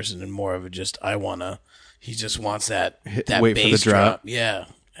kind of person and more of a just he just wants that wait for the bass drop. Yeah,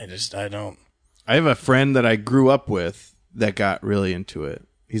 I don't. I have a friend that I grew up with that got really into it.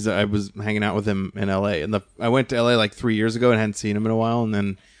 I was hanging out with him in LA, and I went to LA like 3 years ago and hadn't seen him in a while, and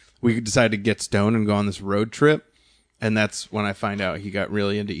then we decided to get stoned and go on this road trip. And that's when I find out he got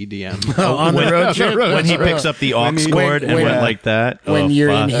really into EDM. On the road trip When he picks up the aux cord and when- went like that. When Oh, you're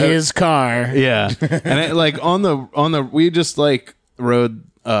fuck. in his car. Yeah, and we just like rode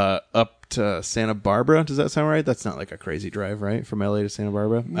up to Santa Barbara. Does that sound right? That's not like a crazy drive, right? From LA to Santa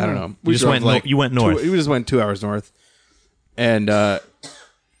Barbara. I don't know. You just drove, went you went north. We just went 2 hours north, and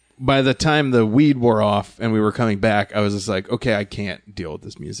by the time the weed wore off and we were coming back, I was just like, okay, I can't deal with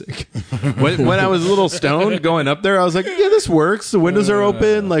this music. when I was a little stoned going up there, I was like, yeah, this works. The windows are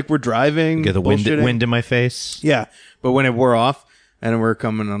open. Like we're driving. Get the wind bullshitting. in my face. Yeah, but when it wore off and we're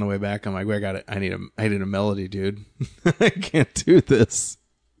coming on the way back, I'm like, well, I got it. I need a melody, dude. I can't do this.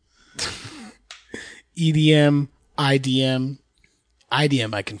 EDM, IDM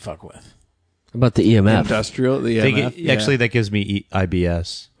I can fuck with. How about the EMF? Industrial, the They EMF. get- Actually, that gives me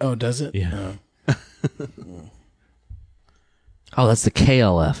IBS. Oh, does it? Yeah. Oh. Oh, that's the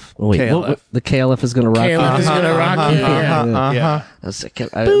KLF. Oh, wait, KLF. the KLF is going to rock. KLF is gonna rock you. Yeah. Yeah.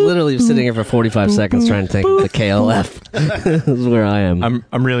 I literally was sitting here for 45 seconds trying to think of the KLF. This is where I am.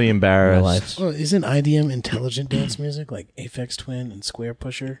 I'm really in my embarrassed. life. Well, isn't IDM intelligent dance music like Aphex Twin and Square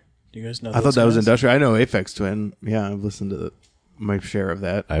Pusher? Do you guys know? I thought that was industrial. I know Aphex Twin. Yeah, I've listened to my share of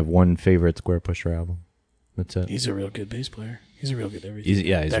that. I have one favorite Square Pusher album. That's it. He's a real good bass player. He's a real good everything.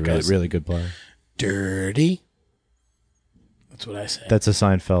 He's That a guy's really good player. dirty. That's what I say. That's a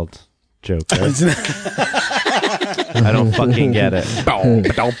Seinfeld joke. Right? Isn't it? I don't fucking get it.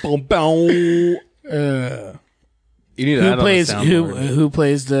 You need to Who add plays on the soundboard. who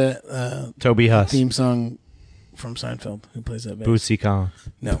plays the Toby Huss. theme song from Seinfeld who plays that bass. Bootsy Collins.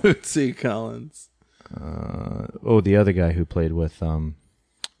 No. Bootsy Collins. The other guy who played with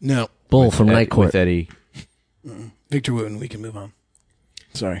No. Bull from Night Court. with Eddie. Victor Wooten. We can move on.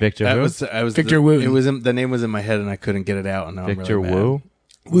 Sorry. Victor That who? was Victor Wooten. It was the name was in my head and I couldn't get it out. And now Victor I'm really Wu?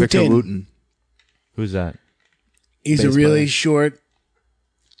 mad. Victor Wooten. Wooten. Who's that? He's Bass a really player. short,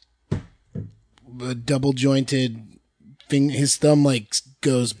 double jointed thing. His thumb like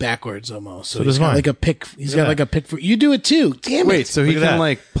goes backwards almost. So, So he's does got mine. like a pick. He's got Yeah. like a pick for you. Do it too. Damn Wait, it. so he Look at can that.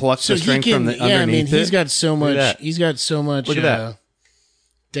 like pluck So the he string can. from the Yeah, I mean, underneath he's it? got so much. that. He's got so much. Look at that.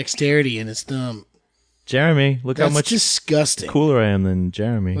 Dexterity in his thumb. Jeremy. Look That's how much disgusting. cooler I am than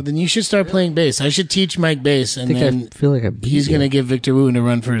Jeremy. Well, then you should start playing bass. I should teach Mike bass, and I think then I feel like I beat he's you. going to give Victor Wooten a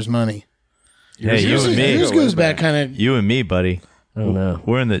run for his money. Hey, you and me. Yours goes back kind of. You and me, buddy. I don't know.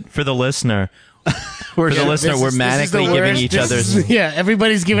 We're in the for the listener. For the listener, we're manically giving each other's Yeah,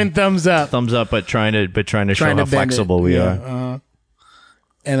 everybody's giving thumbs up. thumbs up, but trying to show Trying how to bend it. flexible we Yeah, are.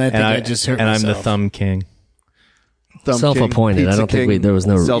 And I think I just hurt and myself. I'm the thumb king. Thumb Self-appointed. king, I don't pizza think king, there was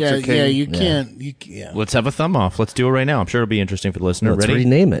no. seltzer Yeah, king. yeah, you can't. Yeah. Let's have a thumb off. Let's do it right now. I'm sure it'll be interesting for the listener. Let's Ready?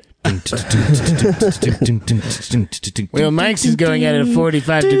 rename it. Well, Mike's is going at a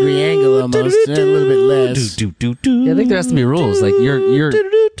 45-degree angle almost, a little bit less. Yeah, I think there has to be rules. Like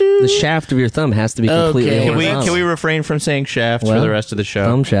the shaft of your thumb has to be completely Okay. horizontal. Can we refrain from saying shaft for Well, the rest of the show?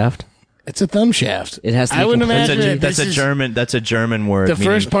 thumb shaft? It's a thumb shaft. It has to be I wouldn't complete- imagine That's a this is- German. That's a German word. The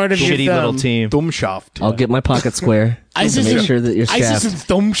first meaning part of your shitty little thumb. team. Dummschaft. I'll get my pocket square to make sure that your ISIS shaft. is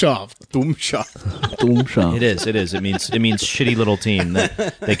thumb shaft. Dummschaft. Thumb shaft. It is. It is. It means shitty little team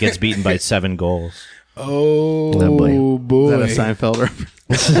that gets beaten by 7 goals. Oh, Oh, boy. boy. Is that a Seinfeld reference?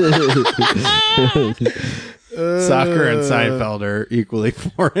 Soccer and Seinfeld are equally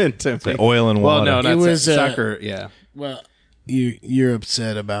foreign to me. Oil and Well, water. no, not It was, soccer. Yeah, Well, you're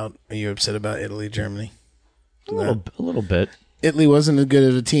upset about Italy, Germany? a little bit. Italy wasn't as good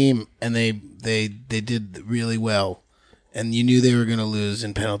of a team, and they did really well, and you knew they were going to lose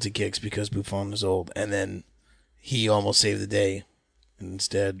in penalty kicks because Buffon was old, and then he almost saved the day. And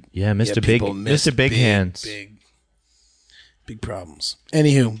instead, Yeah, Mr. people Big- missed Mr. Big Hands. Big problems.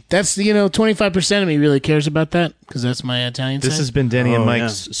 Anywho, that's 25% of me really cares about that because that's my Italian This side. has been Danny and Oh,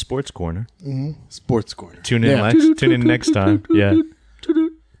 Mike's Sports Corner. sports corner. Tune in Yeah. Tune in next time. Yeah.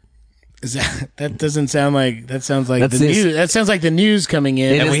 Is that doesn't sound like that sounds like That's the this- news. That sounds like the news coming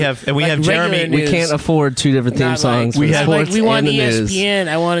in. It And is- we have like Jeremy. regular We news. can't afford 2 different theme Not songs. Like, for not sports like we want and the news. ESPN.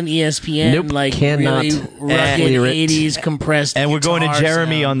 I want an ESPN. Nope, like cannot. really rugged Clear it. 80s compressed. And we're going to guitar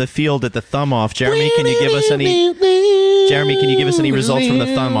Jeremy sound. on the field at the thumb off. Jeremy, can you give us any? Jeremy, can you give us any results from the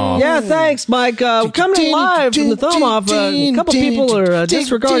thumb off? Yeah, thanks, Mike. Coming in live from the thumb off. A couple people are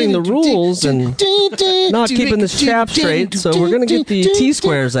disregarding the rules and not keeping the shaft straight. So we're gonna get the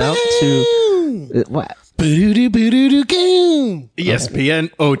T-squares out to what? ESPN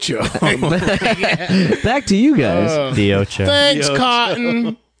Ocho. Back to you guys. The Ocho. Thanks,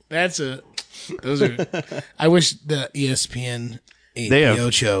 Cotton. Those are. I wish the ESPN ate They the have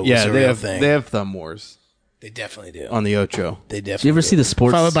Ocho was yeah, a they real have thing. they have thumb wars They definitely do. on the Ocho. They definitely. Do you ever do. see the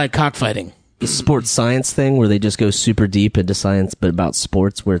sports Followed by cockfighting? the sports science thing where they just go super deep into science, but about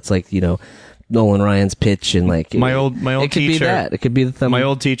sports, where it's like Nolan Ryan's pitch and like My old it could be teacher- that. It could be the thumb. My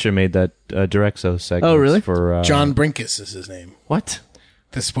old teacher made that Direxo segment. Oh, really? For John Brinkus is his name. What?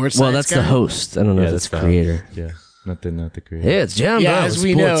 The sports. Well, science that's guy? the host. I don't know if that's the the creator. host. Yeah, not the creator. Yeah, it's John. Yeah, Brown, as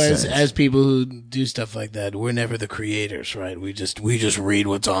we know, sports as science. people who do stuff like that, we're never the creators, right? We just read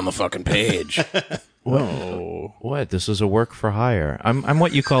what's on the fucking page. Whoa! What? This is a work for hire. I'm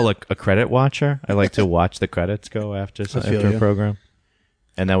what you call a credit watcher. I like to watch the credits go after a you. program,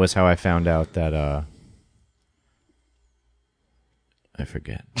 and that was how I found out that I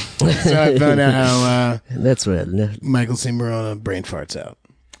forget. So I found out how That's right. Michael Cimarrona brain farts out.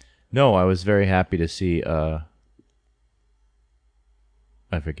 No, I was very happy to see. I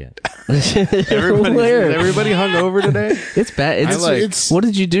forget. Everybody hung over today. It's bad. it's- What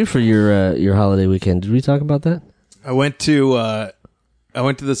did you do for your holiday weekend? Did we talk about that? I went to the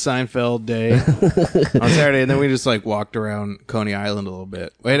Seinfeld day on Saturday, and then we just like walked around Coney Island a little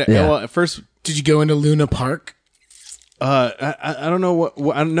bit. Wait, Yeah. well, at first, Did you go into Luna Park? I don't know what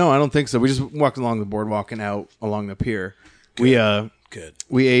no, I don't think so. We just walked along the boardwalk and out along the pier. Good.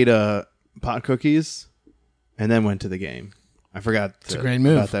 We ate pot cookies and then went to the game. I forgot a great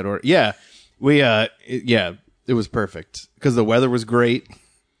move. about that order. Yeah, it was perfect because the weather was great.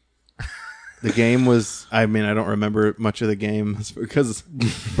 The game was. I mean, I don't remember much of the game because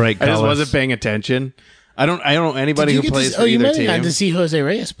Bright I just colors. wasn't paying attention. I don't know anybody who plays for you either might have team. gotten to see Jose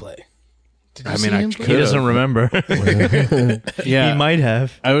Reyes play. I mean, He doesn't remember. Yeah, He might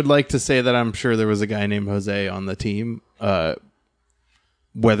have. I would like to say that I'm sure there was a guy named Jose on the team.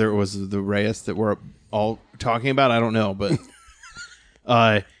 Whether it was the Reyes that we're all talking about, I don't know, but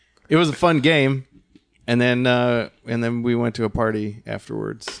it was a fun game. And then we went to a party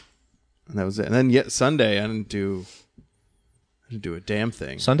afterwards, and that was it. And then yet Sunday, I didn't do a damn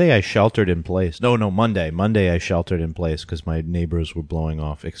thing. Sunday I sheltered in place. No, Monday. Monday I sheltered in place because my neighbors were blowing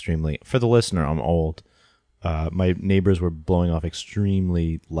off extremely. For the listener, I'm old. My neighbors were blowing off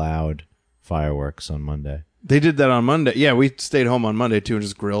extremely loud fireworks on Monday. They did that on Monday. Yeah, we stayed home on Monday too and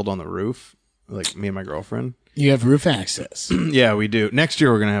just grilled on the roof, like me and my girlfriend. You have roof access. Yeah, we do. Next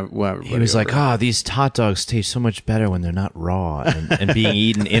year we're gonna have. We'll have He was like, these hot dogs taste so much better when they're not raw and being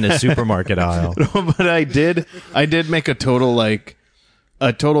eaten in a supermarket aisle. But I did make a total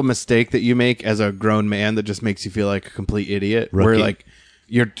mistake that you make as a grown man that just makes you feel like a complete idiot. Rookie. Where like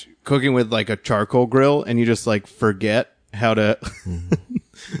you're cooking with like a charcoal grill and you just like forget how to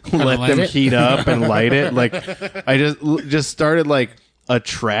let them heat up and light it. Like I just started like a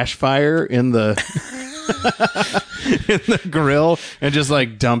trash fire in the in the grill and just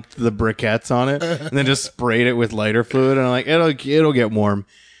like dumped the briquettes on it and then just sprayed it with lighter fluid and I'm like it'll get warm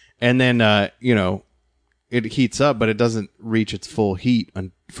and then it heats up but it doesn't reach its full heat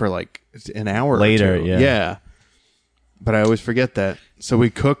for like an hour later. or two. Yeah. But I always forget that. So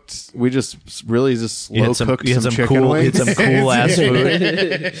we just really slow cooked some chicken wings. Some cool ass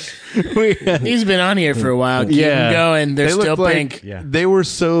food. He's been on here for a while. Keep him going. They're still pink. Yeah. They were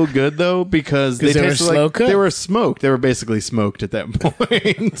so good though because they were tasted slow like cooked? they were smoked. They were basically smoked at that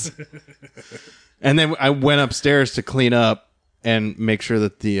point. And then I went upstairs to clean up and make sure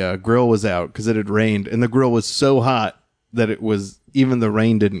that the grill was out because it had rained and the grill was so hot that even the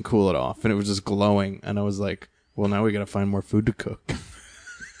rain didn't cool it off and it was just glowing. And I was like, well, now we got to find more food to cook.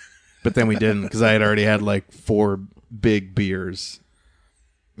 But then we didn't because I had already had like 4 big beers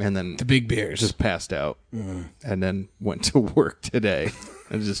and then The big beers. just passed out and then went to work today.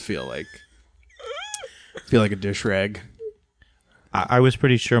 I just feel like a dish rag. I was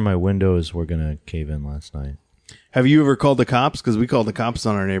pretty sure my windows were going to cave in last night. Have you ever called the cops? Because we called the cops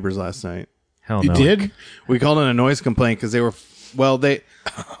on our neighbors last night. Hell You no. did? We called in a noise complaint because they were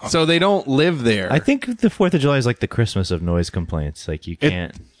so they don't live there. I think the 4th of July is like the Christmas of noise complaints. Like you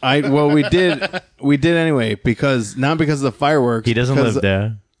can't. We did anyway not because of the fireworks. He doesn't because live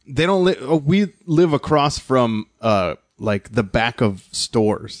there. They don't live. We live across from like the back of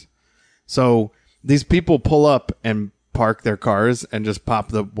stores. So these people pull up and park their cars and just pop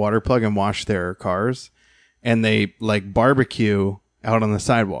the water plug and wash their cars, and they like barbecue out on the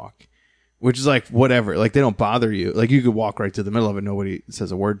sidewalk. Which is like whatever. Like they don't bother you. Like you could walk right to the middle of it. Nobody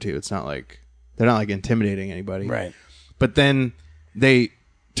says a word to you. It's not like they're not like intimidating anybody. Right. But then they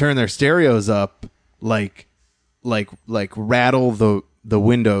turn their stereos up like rattle the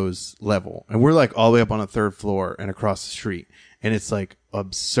windows level. And we're like all the way up on a 3rd floor and across the street. And it's like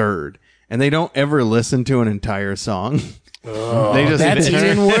absurd. And they don't ever listen to an entire song. They just That's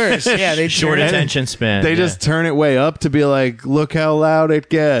even worse. Yeah, they Short turn- attention span. They just turn it way up to be like, look how loud it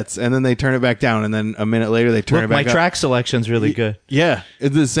gets. And then they turn it back down. And then a minute later, they turn Look, it back my up. track selection's really good. Yeah,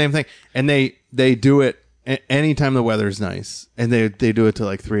 it's the same thing. And they do it anytime the weather's nice. And they do it till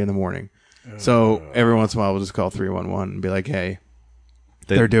like 3 a.m. So every once in a while, we'll just call 311 and be like, hey,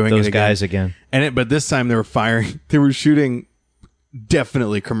 they're doing those it again. guys again. But this time they were shooting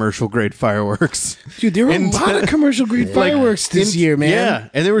definitely commercial grade fireworks. Dude, there were a lot of commercial grade fireworks this year, man. Yeah,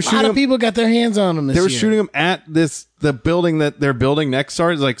 and they were A shooting lot them, of people got their hands on them this they year. were shooting them at the building that they're building next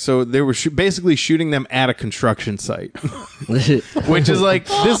door. Like, so they were basically shooting them at a construction site, which is like,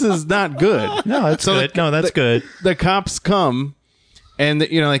 this is not good. No, that's good. That's good. The cops come and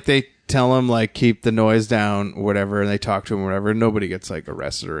like they tell them like keep the noise down, whatever, and they talk to them, whatever. Nobody gets like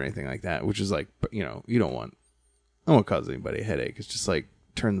arrested or anything like that, which is like, you don't want. I won't cause anybody a headache. It's just like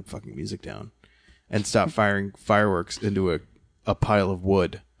turn the fucking music down and stop firing fireworks into a pile of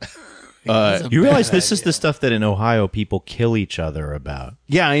wood. You realize this is the stuff that in Ohio people kill each other about.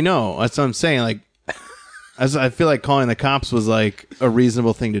 Yeah, I know. That's what I'm saying. Like, I feel like calling the cops was like a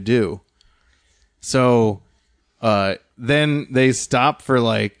reasonable thing to do. So then they stop for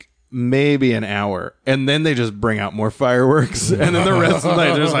like maybe an hour, and then they just bring out more fireworks, and then the rest of the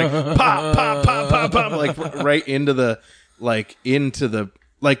night they're just like pop, pop, pop, pop, pop, like right into the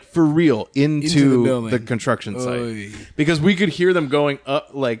for real into the construction site, because we could hear them going up.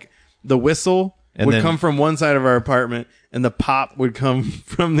 Like the whistle would come from one side of our apartment, and the pop would come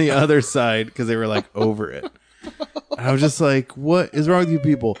from the other side because they were like over it. And I was just like, what is wrong with you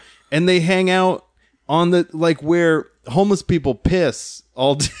people? And they hang out on the like where homeless people piss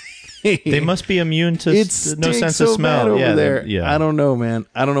all day. They must be immune to It no stinks sense so of smell. bad over yeah, there. yeah. I don't know, man.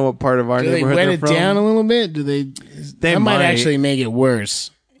 I don't know what part of our Do they neighborhood wet they're it from. down a little bit? Do they? They that might might. actually make it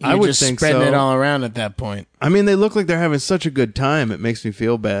worse. I You're would just think spreading so. it all around at that point. I mean, they look like they're having such a good time. It makes me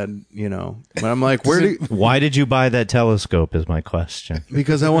feel bad, you know. But I'm like, Why did you buy that telescope is my question.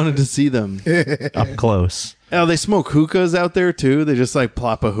 because I wanted to see them. Up close. Oh, they smoke hookahs out there too. They just like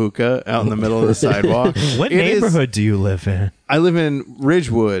plop a hookah out in the middle of the sidewalk. What It is- neighborhood do you live in? I live in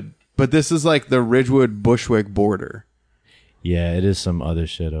Ridgewood, but this is like the Ridgewood Bushwick border. Yeah, it is some other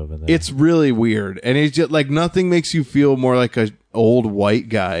shit over there. It's really weird, and it's just like nothing makes you feel more like a old white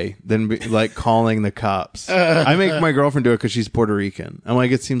guy than like calling the cops. I make my girlfriend do it because she's Puerto Rican. I'm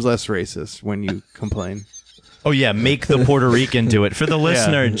like, it seems less racist when you complain. Oh yeah, make the Puerto Rican do it. For the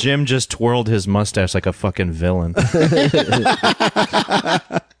listener, Jim just twirled his mustache like a fucking villain.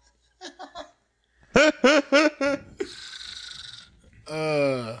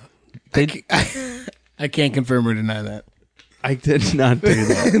 I can't confirm or deny that. I did not do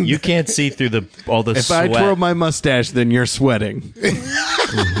that. You can't see through all the If sweat. I twirl my mustache, then you're sweating.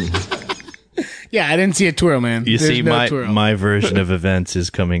 Yeah, I didn't see a twirl, man. You There's see, no twirl. my version of events is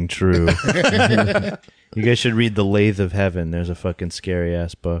coming true. You guys should read The Lathe of Heaven. There's a fucking scary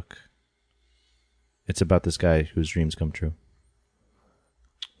ass book. It's about this guy whose dreams come true.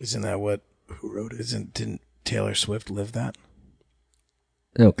 Isn't that what? Who wrote it? Didn't Taylor Swift live that?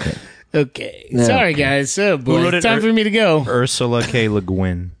 Okay. Okay. Yeah, Sorry, okay. guys. So, boy, wrote it's it? time for me to go. Ursula K. Le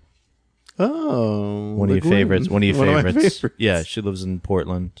Guin. Oh, One of your favorites. One of my favorites. Yeah, she lives in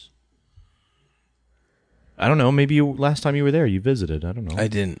Portland. I don't know. Maybe last time you were there, you visited. I don't know. I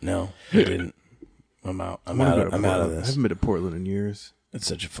didn't. No, I didn't. I'm out. I'm I wanna out. go Of, to I'm out of Portland. I this. haven't been to Portland in years. It's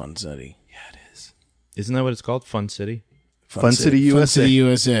such a fun city. Isn't that what it's called? Fun City? Fun City, USA. Fun City,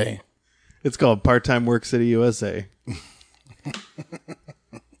 USA. It's called Part-Time Work City, USA.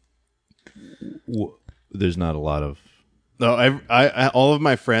 There's not a lot of... No, I all of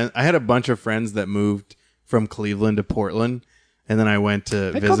my friends. I had a bunch of friends that moved from Cleveland to Portland, and then I went to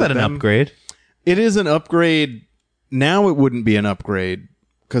I visit call that an them. upgrade. It is an upgrade. Now it wouldn't be an upgrade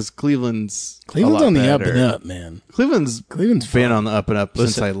because Cleveland's a lot on the up better. and up, man. Cleveland's been fun. on the up and up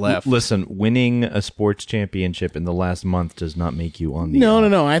since I left. Listen, winning a sports championship in the last month does not make you on the No, up. no,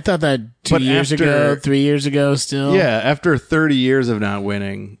 no. I thought that 2 But years after- ago, 3 years ago, still. Yeah, after 30 years of not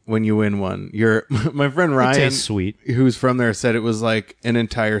winning, when you win one, you're my friend Ryan, tastes sweet. who's from there, said it was like an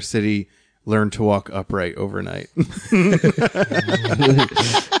entire city learned to walk upright overnight.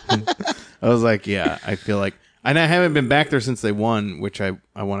 I was like, yeah, I feel like, and I haven't been back there since they won, which I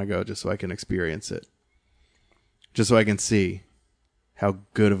want to go just so I can experience it, just so I can see how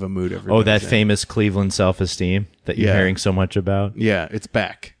good of a mood everybody's Oh, that in. famous Cleveland self-esteem that you're Yeah. hearing so much about. Yeah, it's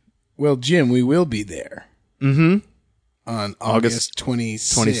back. Well, Jim, we will be there. Mm-hmm. On August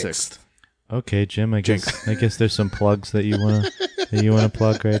 26th. Okay, Jim. I guess there's some plugs that you wanna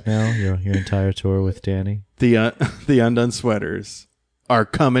plug right now. Your entire tour with Danny. The Undone Sweaters are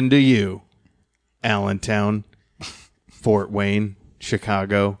coming to you. Allentown, Fort Wayne,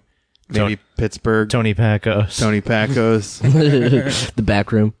 Chicago, maybe Pittsburgh, Tony Pacos. Tony Pacos, The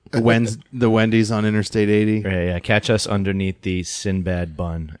back room. the Wendy's on Interstate 80. Yeah. Catch us underneath the Sinbad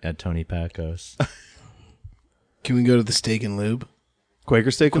bun at Tony Pacos. Can we go to the Steak and Lube?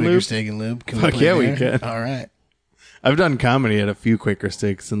 Quaker Steak and Quaker Lube? Steak and Lube. Can Fuck play yeah, we there? can. All right. I've done comedy at a few Quaker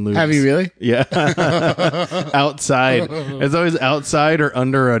Steaks and Lubes. Have you really? Yeah. Outside. It's always outside or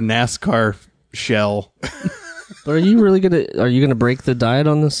under a NASCAR shell. But are you really gonna break the diet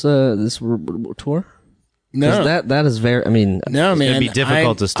on this tour? 'Cause No. that is very. I mean, No, man. gonna be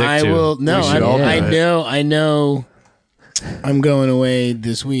difficult to stick I to. will. No, We should all do I it. know. I know. I'm going away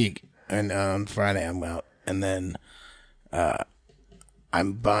this week, and on Friday I'm out, and then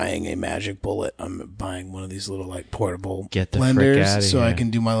I'm buying a Magic Bullet. I'm buying one of these little like portable Get the frick blenders, outta so I here. can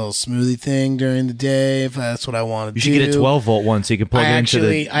do my little smoothie thing during the day if that's what I want to You do. should get a 12-volt one so you can plug it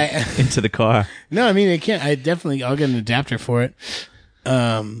into the car. No, I mean I can't. I'll get an adapter for it.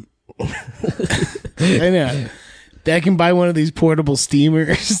 I know. I can buy one of these portable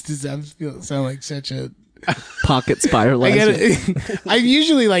steamers. Does that sound like such a? pocket spiralizer. I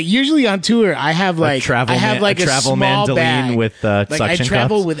usually on tour I have like travel I have man- like a a travel small mandolin bag. with, like I suction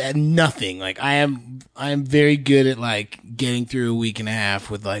travel cups? with nothing. Like I am very good at like getting through a week and a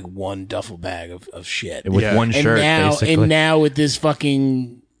half with like one duffel bag of shit. With Yeah. one shirt, basically. And now with this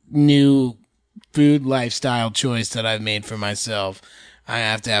fucking new food lifestyle choice that I've made for myself, I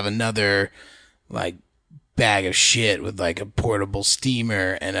have to have another like bag of shit with like a portable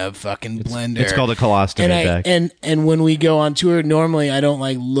steamer and a fucking blender. It's called a colostomy bag. And when we go on tour, normally I don't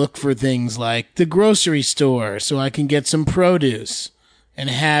like look for things like the grocery store so I can get some produce and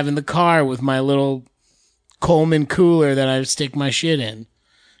have in the car with my little Coleman cooler that I stick my shit in.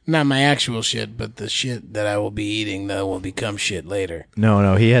 Not my actual shit, but the shit that I will be eating that will become shit later.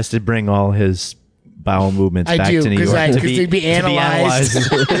 No, he has to bring all his bowel movements back to New York to be analyzed.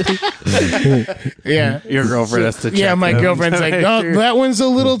 Yeah, Your girlfriend has to check. Yeah, my girlfriend's like, oh, that one's a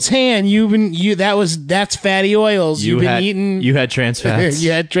little tan. That's fatty oils. You've been eating. You had trans fats.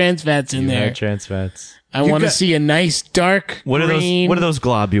 You had trans fats in You there. had trans fats. I want to see a nice dark green. What are those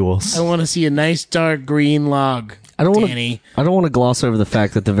globules? I want to see a nice dark green log. I don't Danny. want to gloss over the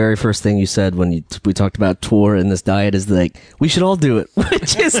fact that the very first thing you said when we talked about tour and this diet is like, we should all do it,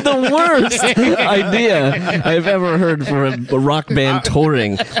 which is the worst idea I've ever heard for a rock band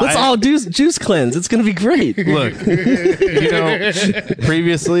touring. Let's all juice cleanse. It's going to be great. Look,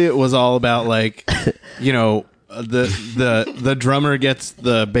 previously it was all about like, the drummer gets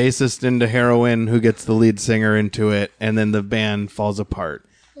the bassist into heroin, who gets the lead singer into it, and then the band falls apart.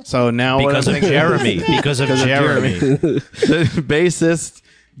 So now because of Jeremy. Because of Jeremy. The bassist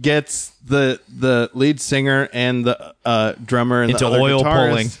gets the lead singer and the drummer and into the other oil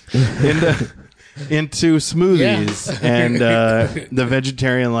pulling into smoothies and the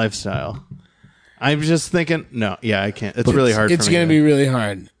vegetarian lifestyle. I'm just thinking, I can't. It's really hard. It's going to be really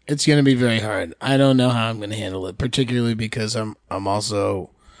hard. It's going to be very hard. I don't know how I'm going to handle it, particularly because I'm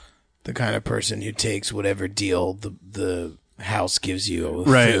also the kind of person who takes whatever deal the house gives you,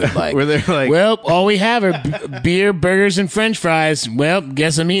 right? Food. Like, where they're like, well, all we have are beer, burgers, and French fries. Well,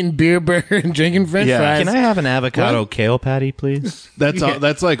 guess I'm eating beer, burger, and drinking French fries. Can I have an avocado kale patty, please? That's all.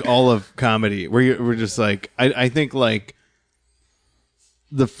 That's like all of comedy. We're just like, I think like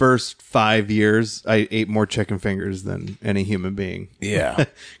the first 5 years, I ate more chicken fingers than any human being. Yeah,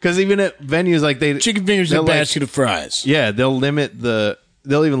 because even at venues like chicken fingers and a basket of fries. Yeah, they'll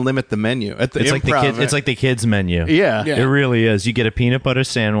even limit the menu at the it's Improv. It's like the kids menu. Yeah. It really is. You get a peanut butter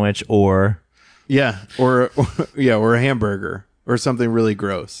sandwich or or a hamburger or something really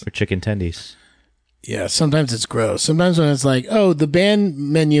gross or chicken tendies. Yeah, sometimes it's gross. Sometimes when it's like, oh, the band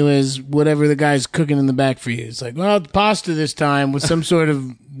menu is whatever the guy's cooking in the back for you. It's like, well, pasta this time with some sort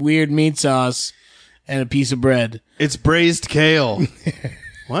of weird meat sauce and a piece of bread. It's braised kale.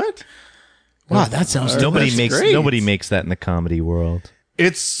 What? Wow, that sounds Nobody great. makes that in the comedy world.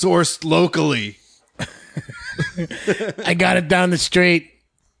 It's sourced locally. I got it down the street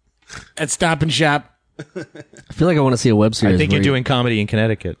at Stop and Shop. I feel like I want to see a web series. I think you're doing comedy in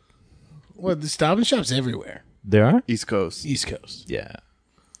Connecticut. Well, the Stop and Shop's everywhere. There are? East Coast. Yeah.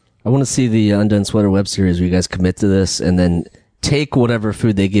 I want to see the Undone Sweater web series where you guys commit to this and then take whatever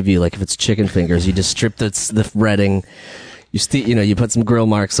food they give you. Like if it's chicken fingers, you just strip the breading. You put some grill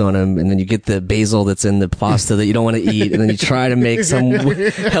marks on them, and then you get the basil that's in the pasta that you don't want to eat, and then you try to make some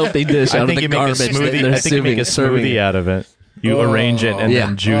healthy dish out of the garbage that they're I think you make a smoothie out of it. You arrange it and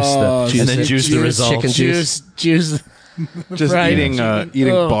then juice the results. Chicken juice. Juice. Just Right. eating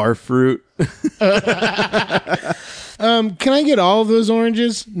bar fruit. Can I get all of those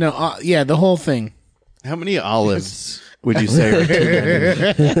oranges? No, the whole thing. How many olives would you say are too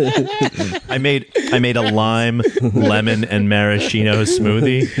many? I made a lime, lemon, and maraschino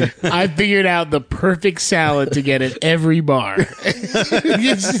smoothie. I figured out the perfect salad to get at every bar.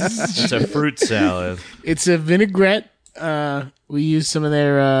 It's a fruit salad. It's a vinaigrette. We use some of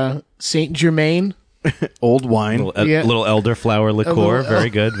their Saint Germain. Old wine. Little elderflower liqueur.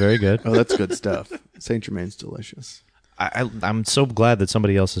 Very good, very good. Oh, that's good stuff. Saint Germain's delicious. I'm so glad that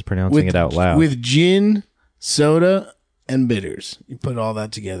somebody else is pronouncing it out loud. With gin, soda, and bitters. You put all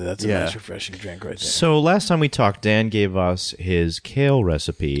that together. That's a nice, refreshing drink right there. So last time we talked, Dan gave us his kale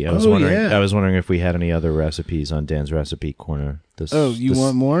recipe. I was wondering if we had any other recipes on Dan's recipe corner. You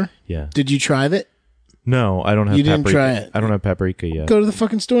want more? Yeah. Did you try it? No, I don't have. You didn't try it. I don't have paprika yet. Go to the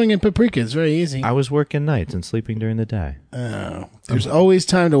fucking store and get paprika. It's very easy. I was working nights and sleeping during the day. Oh, there's always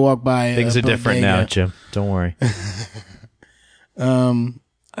time to walk by. Things are different now, Jim. Don't worry.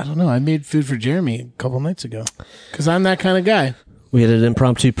 I don't know. I made food for Jeremy a couple nights ago because I'm that kind of guy. We had an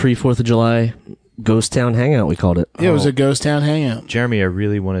impromptu pre-4th of July ghost town hangout, we called it. Yeah, it was a ghost town hangout. Jeremy, I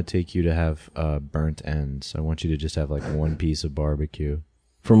really want to take you to have burnt ends. I want you to just have like one piece of barbecue.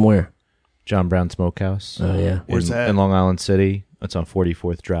 From where? John Brown Smokehouse. Oh, yeah. Where's that? In Long Island City. It's on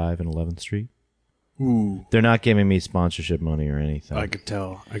 44th Drive and 11th Street. Ooh. They're not giving me sponsorship money or anything. I could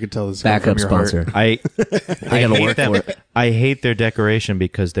tell. This Backup from your sponsor. heart. I gotta hate work them. for it. I hate their decoration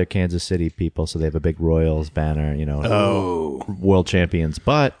because they're Kansas City people, so they have a big Royals banner, world champions.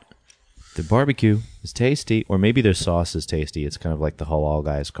 But the barbecue is tasty, or maybe their sauce is tasty. It's kind of like the halal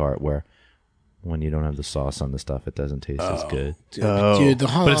guy's cart where when you don't have the sauce on the stuff, it doesn't taste as good. Dude, the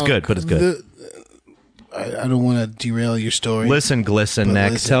halal, But it's good. I don't want to derail your story. Listen, Glisten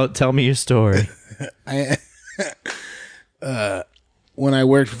neck. listen. Tell me your story. When I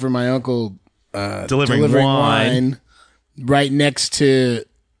worked for my uncle Delivering wine. right next to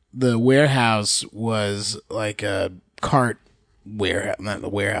the warehouse was like a cart warehouse, not the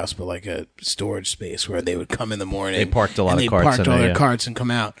warehouse, but like a storage space where they would come in the morning. They parked a lot and of carts They parked in all there, their yeah. carts and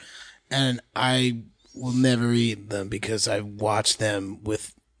come out. And I will never eat them because I watched them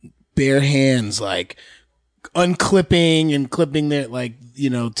with bare hands, like unclipping and clipping their, like, you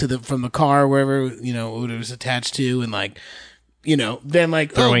know, from the car, wherever, you know, what it was attached to, and like, you know, then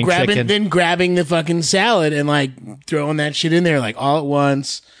like Throwing chicken. grabbing the fucking salad and like throwing that shit in there like all at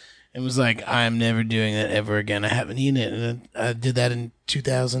once. It was like, I'm never doing that ever again. I haven't eaten it. And I did that in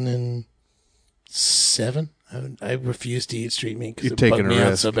 2007. I refused to eat street meat because You're it taking bugged a me out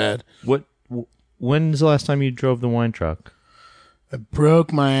risk. so bad. When's the last time you drove the wine truck? I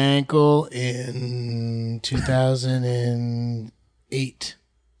broke my ankle in 2008.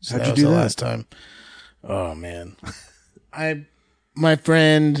 So How'd that you was do the that? last time. Oh man. My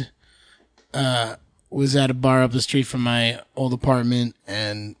friend was at a bar up the street from my old apartment,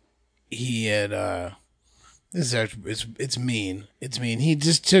 and he had it's mean. It's mean. He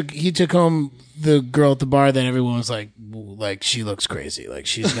took home the girl at the bar that everyone was like she looks crazy, like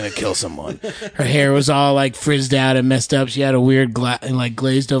she's gonna kill someone. Her hair was all like frizzed out and messed up. She had a weird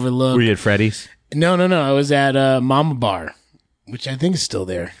glazed over look. Were you at Freddy's? No. I was at Mama Bar, which I think is still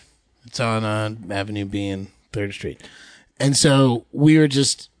there. It's on Avenue B and 3rd Street. And so we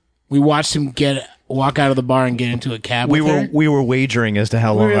watched him walk out of the bar and get into a cab with her. We were wagering as to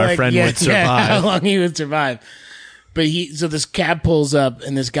how long our friend would survive. how long he would survive. But so this cab pulls up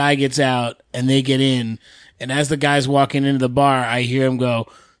and this guy gets out and they get in. And as the guy's walking into the bar, I hear him go,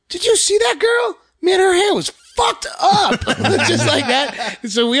 "Did you see that girl? Man, her hair was fucked up." Just like that.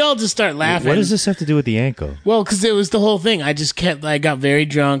 So we all just start laughing. What does this have to do with the ankle? Well, because it was the whole thing. I got very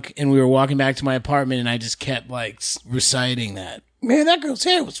drunk and we were walking back to my apartment and I just kept like reciting that. Man, that girl's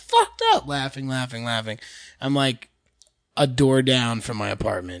hair was fucked up. Laughing. I'm like a door down from my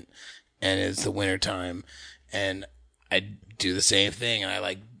apartment and it's the winter time and I do the same thing and I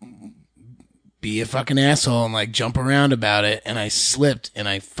like be a fucking asshole and like jump around about it and I slipped and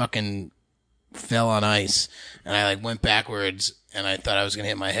I fucking fell on ice and I like went backwards and I thought I was gonna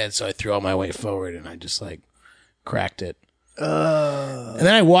hit my head, so I threw all my weight forward and I just like cracked it. And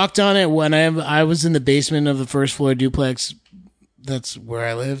then I walked on it when I was in the basement of the first floor duplex. That's where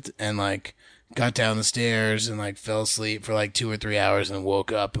I lived, and like got down the stairs and like fell asleep for like 2 or 3 hours and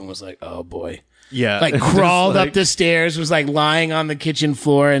woke up and was like, oh boy. Yeah. Like crawled up the stairs, was like lying on the kitchen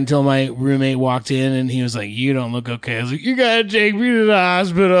floor until my roommate walked in and he was like, "You don't look okay." I was like, "You gotta take me to the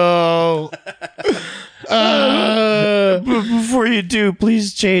hospital." But before you do,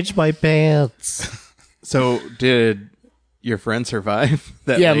 please change my pants. So did your friend survive?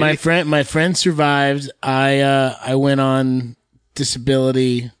 That Yeah, lady? my friend survived. I went on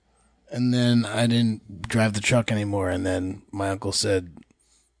disability and then I didn't drive the truck anymore, and then my uncle said,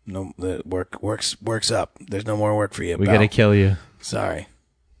 "No, the works up. There's no more work for you. We pal. gotta kill you. Sorry."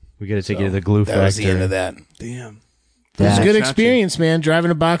 We gotta take you to the glue That factory. was the end of that. Damn. It was a That- good experience, man. Driving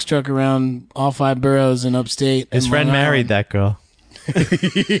a box truck around all 5 boroughs in upstate. His and friend Long married Island. that girl.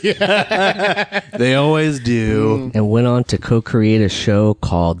 They always do. And went on to co-create a show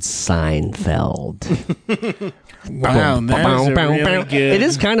called Seinfeld. Wow, that is a really good. It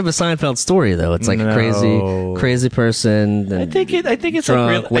is kind of a Seinfeld story, though. It's like a No. crazy person. I think it's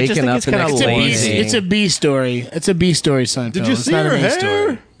drunk, like real, I waking just think up it's the kind of next day. lazy. It's a B story. It's a B story, Seinfeld. Did you It's see not her an A hair?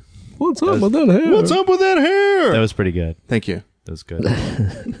 story. What's up with that hair? What's up with that hair? That was pretty good. Thank you. That was good.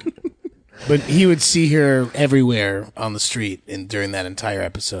 But he would see her everywhere on the street during that entire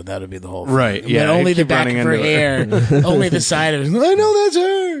episode. That would be the whole thing. Right, yeah, But only he'd the keep back of running her into hair. Only the side of it. I know that's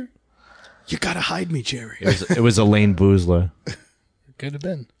her. You gotta hide me, Jerry. It was Elaine Boozler. Could have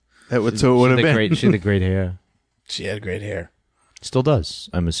been. That would so it would have been. She had the great hair. She had great hair. Still does,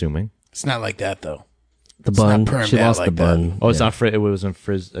 I'm assuming. It's not like that, though. The It's not bun. permed She out lost like the bun. that. Oh, it's not it wasn't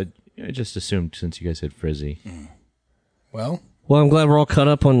frizz. I just assumed since you guys said frizzy. Well, Well, I'm glad we're all caught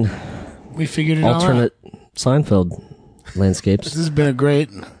up on we figured it all out. alternate Seinfeld This landscapes. has been a great,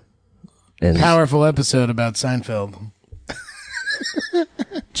 And powerful episode about Seinfeld.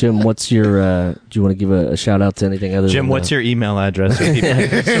 Jim, what's your? Do you want to give a shout out to anything other? Jim, than what's your email address?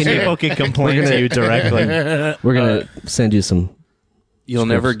 So people can complain to you directly. We're gonna send you some. You'll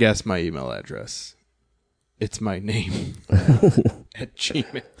never guess my email address. It's my name at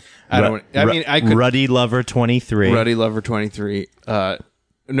Gmail. I could Ruddy Lover 23. Ruddy Lover 23.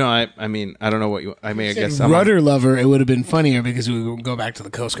 No, I mean, I don't know what you. I mean, I guess I'm Rudder Lover. It would have been funnier because we would go back to the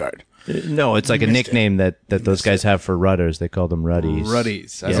Coast Guard. No, it's like a nickname that those guys have for rudders. They call them ruddies.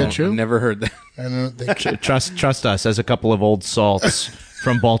 Ruddies. Is that true? I've never heard that. I don't think. Trust us, as a couple of old salts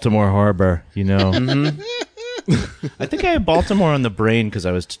from Baltimore Harbor. You know. Mm-hmm. I think I have Baltimore on the brain because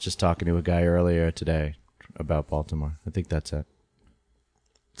I was just talking to a guy earlier today about Baltimore. I think that's it.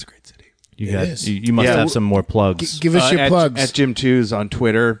 It's a great city. You must have some more plugs. Give us your plugs. At Jim Tews on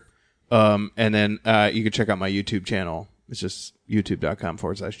Twitter. And then you can check out my YouTube channel. It's just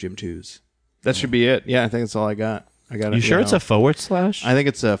youtube.com/Jim Tews. That should be it. Yeah, I think that's all I got. You sure it's a / I think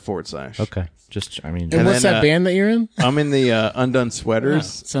it's a / Okay. And what's that band that you're in? I'm in the Undone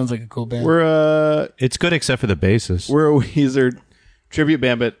Sweaters. Sounds like a cool band. it's good except for the bassist. We're a Weezer tribute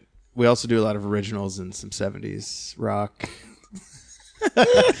band, but we also do a lot of originals and some 70s rock.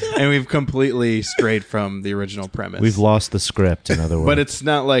 And we've completely strayed from the original premise. We've lost the script, in other words. But it's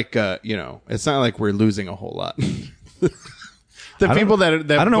not like it's not like we're losing a whole lot. The people that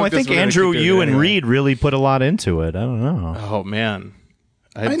I don't know. I think Andrew, you and Reed really put a lot into it. I don't know. Oh man,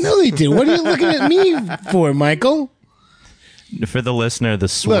 I know they did. What are you looking at me for, Michael? For the listener, the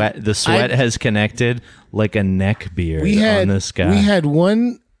sweat has connected like a neck beard on this guy. We had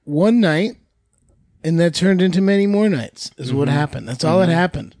one night, and that turned into many more nights. Is what happened. That's all that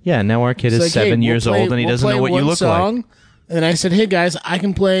happened. Yeah. Now our kid It's is like, 7 hey, years we'll old, and he doesn't know what you look like. And I said, "Hey guys, I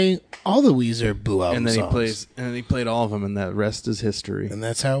can play all the Weezer Boo album and then songs." he played all of them, and the rest is history. And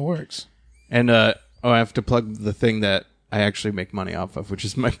that's how it works. And I have to plug the thing that I actually make money off of, which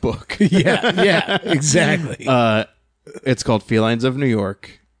is my book. Yeah, exactly. It's called Felines of New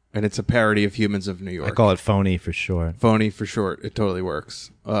York, and it's a parody of Humans of New York. I call it Phony for short. Phony for short. It totally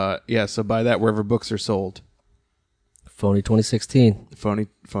works. So buy that wherever books are sold. Phony 2016. Phony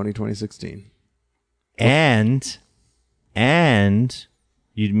 2016. And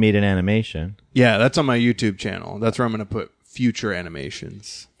you made an animation. Yeah, that's on my YouTube channel. That's where I'm going to put future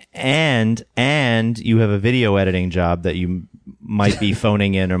animations. And you have a video editing job that you might be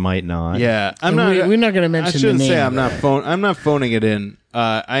phoning in or might not. Yeah, we're not going to mention. I shouldn't the name say I'm not phoning it in.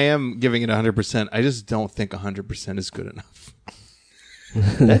 I am giving it 100%. I just don't think 100% is good enough.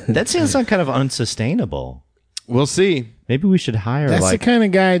 That sounds like kind of unsustainable. We'll see. Maybe we should hire. That's the kind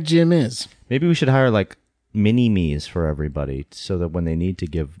of guy Jim is. Maybe we should hire like mini me's for everybody, so that when they need to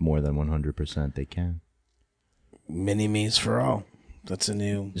give more than 100%, they can. Mini me's for all. That's a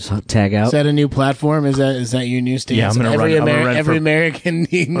new. Just tag out. Is that a new platform? Is that your new stance? Yeah, I'm gonna run. Every American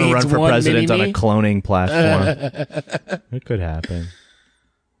needs I'm gonna run for one president on a mini-me? cloning platform. It could happen.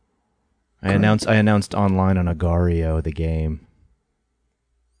 I announced online on Agario the game.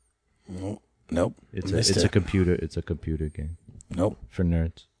 Nope. It's a computer game. Nope. For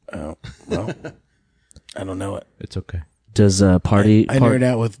nerds. Oh, well, I don't know it. It's okay. Does I nerd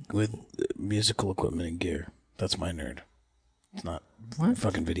out with musical equipment and gear. That's my nerd. It's not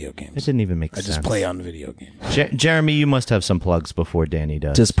fucking video games. It didn't even make I sense. just play on video games. Jeremy, you must have some plugs before Danny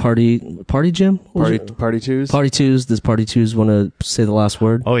does. Does Party Jim? Party Tews? Party Tews. Does Party Tews want to say the last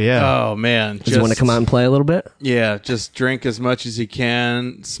word? Oh yeah. Oh man. Does he want to come out and play a little bit? Yeah, just drink as much as you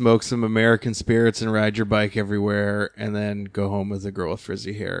can, smoke some American spirits, and ride your bike everywhere, and then go home with a girl with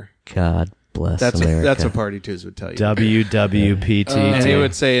frizzy hair. God bless America. That's what Party Tews would tell you. WWPT. And he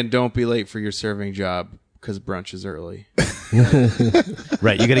would say, and don't be late for your serving job because brunch is early.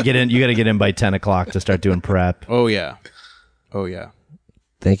 Right, you gotta get in. You gotta get in by 10 o'clock to start doing prep. Oh yeah.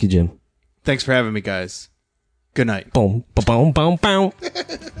 Thank you, Jim. Thanks for having me, guys. Good night. Boom, boom, boom, boom.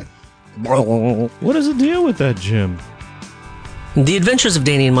 What is the deal with that, Jim? The Adventures of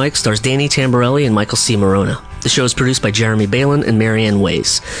Danny and Mike stars Danny Tamborelli and Michael C. Morona. The show is produced by Jeremy Balin and Marianne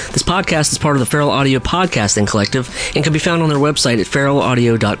Ways. This podcast is part of the Feral Audio Podcasting Collective and can be found on their website at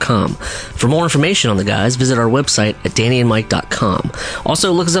feralaudio.com. For more information on the guys, visit our website at dannyandmike.com.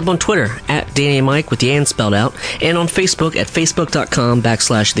 Also, look us up on Twitter at Danny and Mike with the and spelled out, and on Facebook at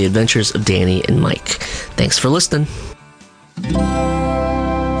facebook.com/The Adventures of Danny and Mike. Thanks for listening. Feral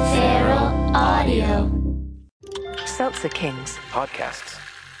Audio. Seltzer Kings Podcasts.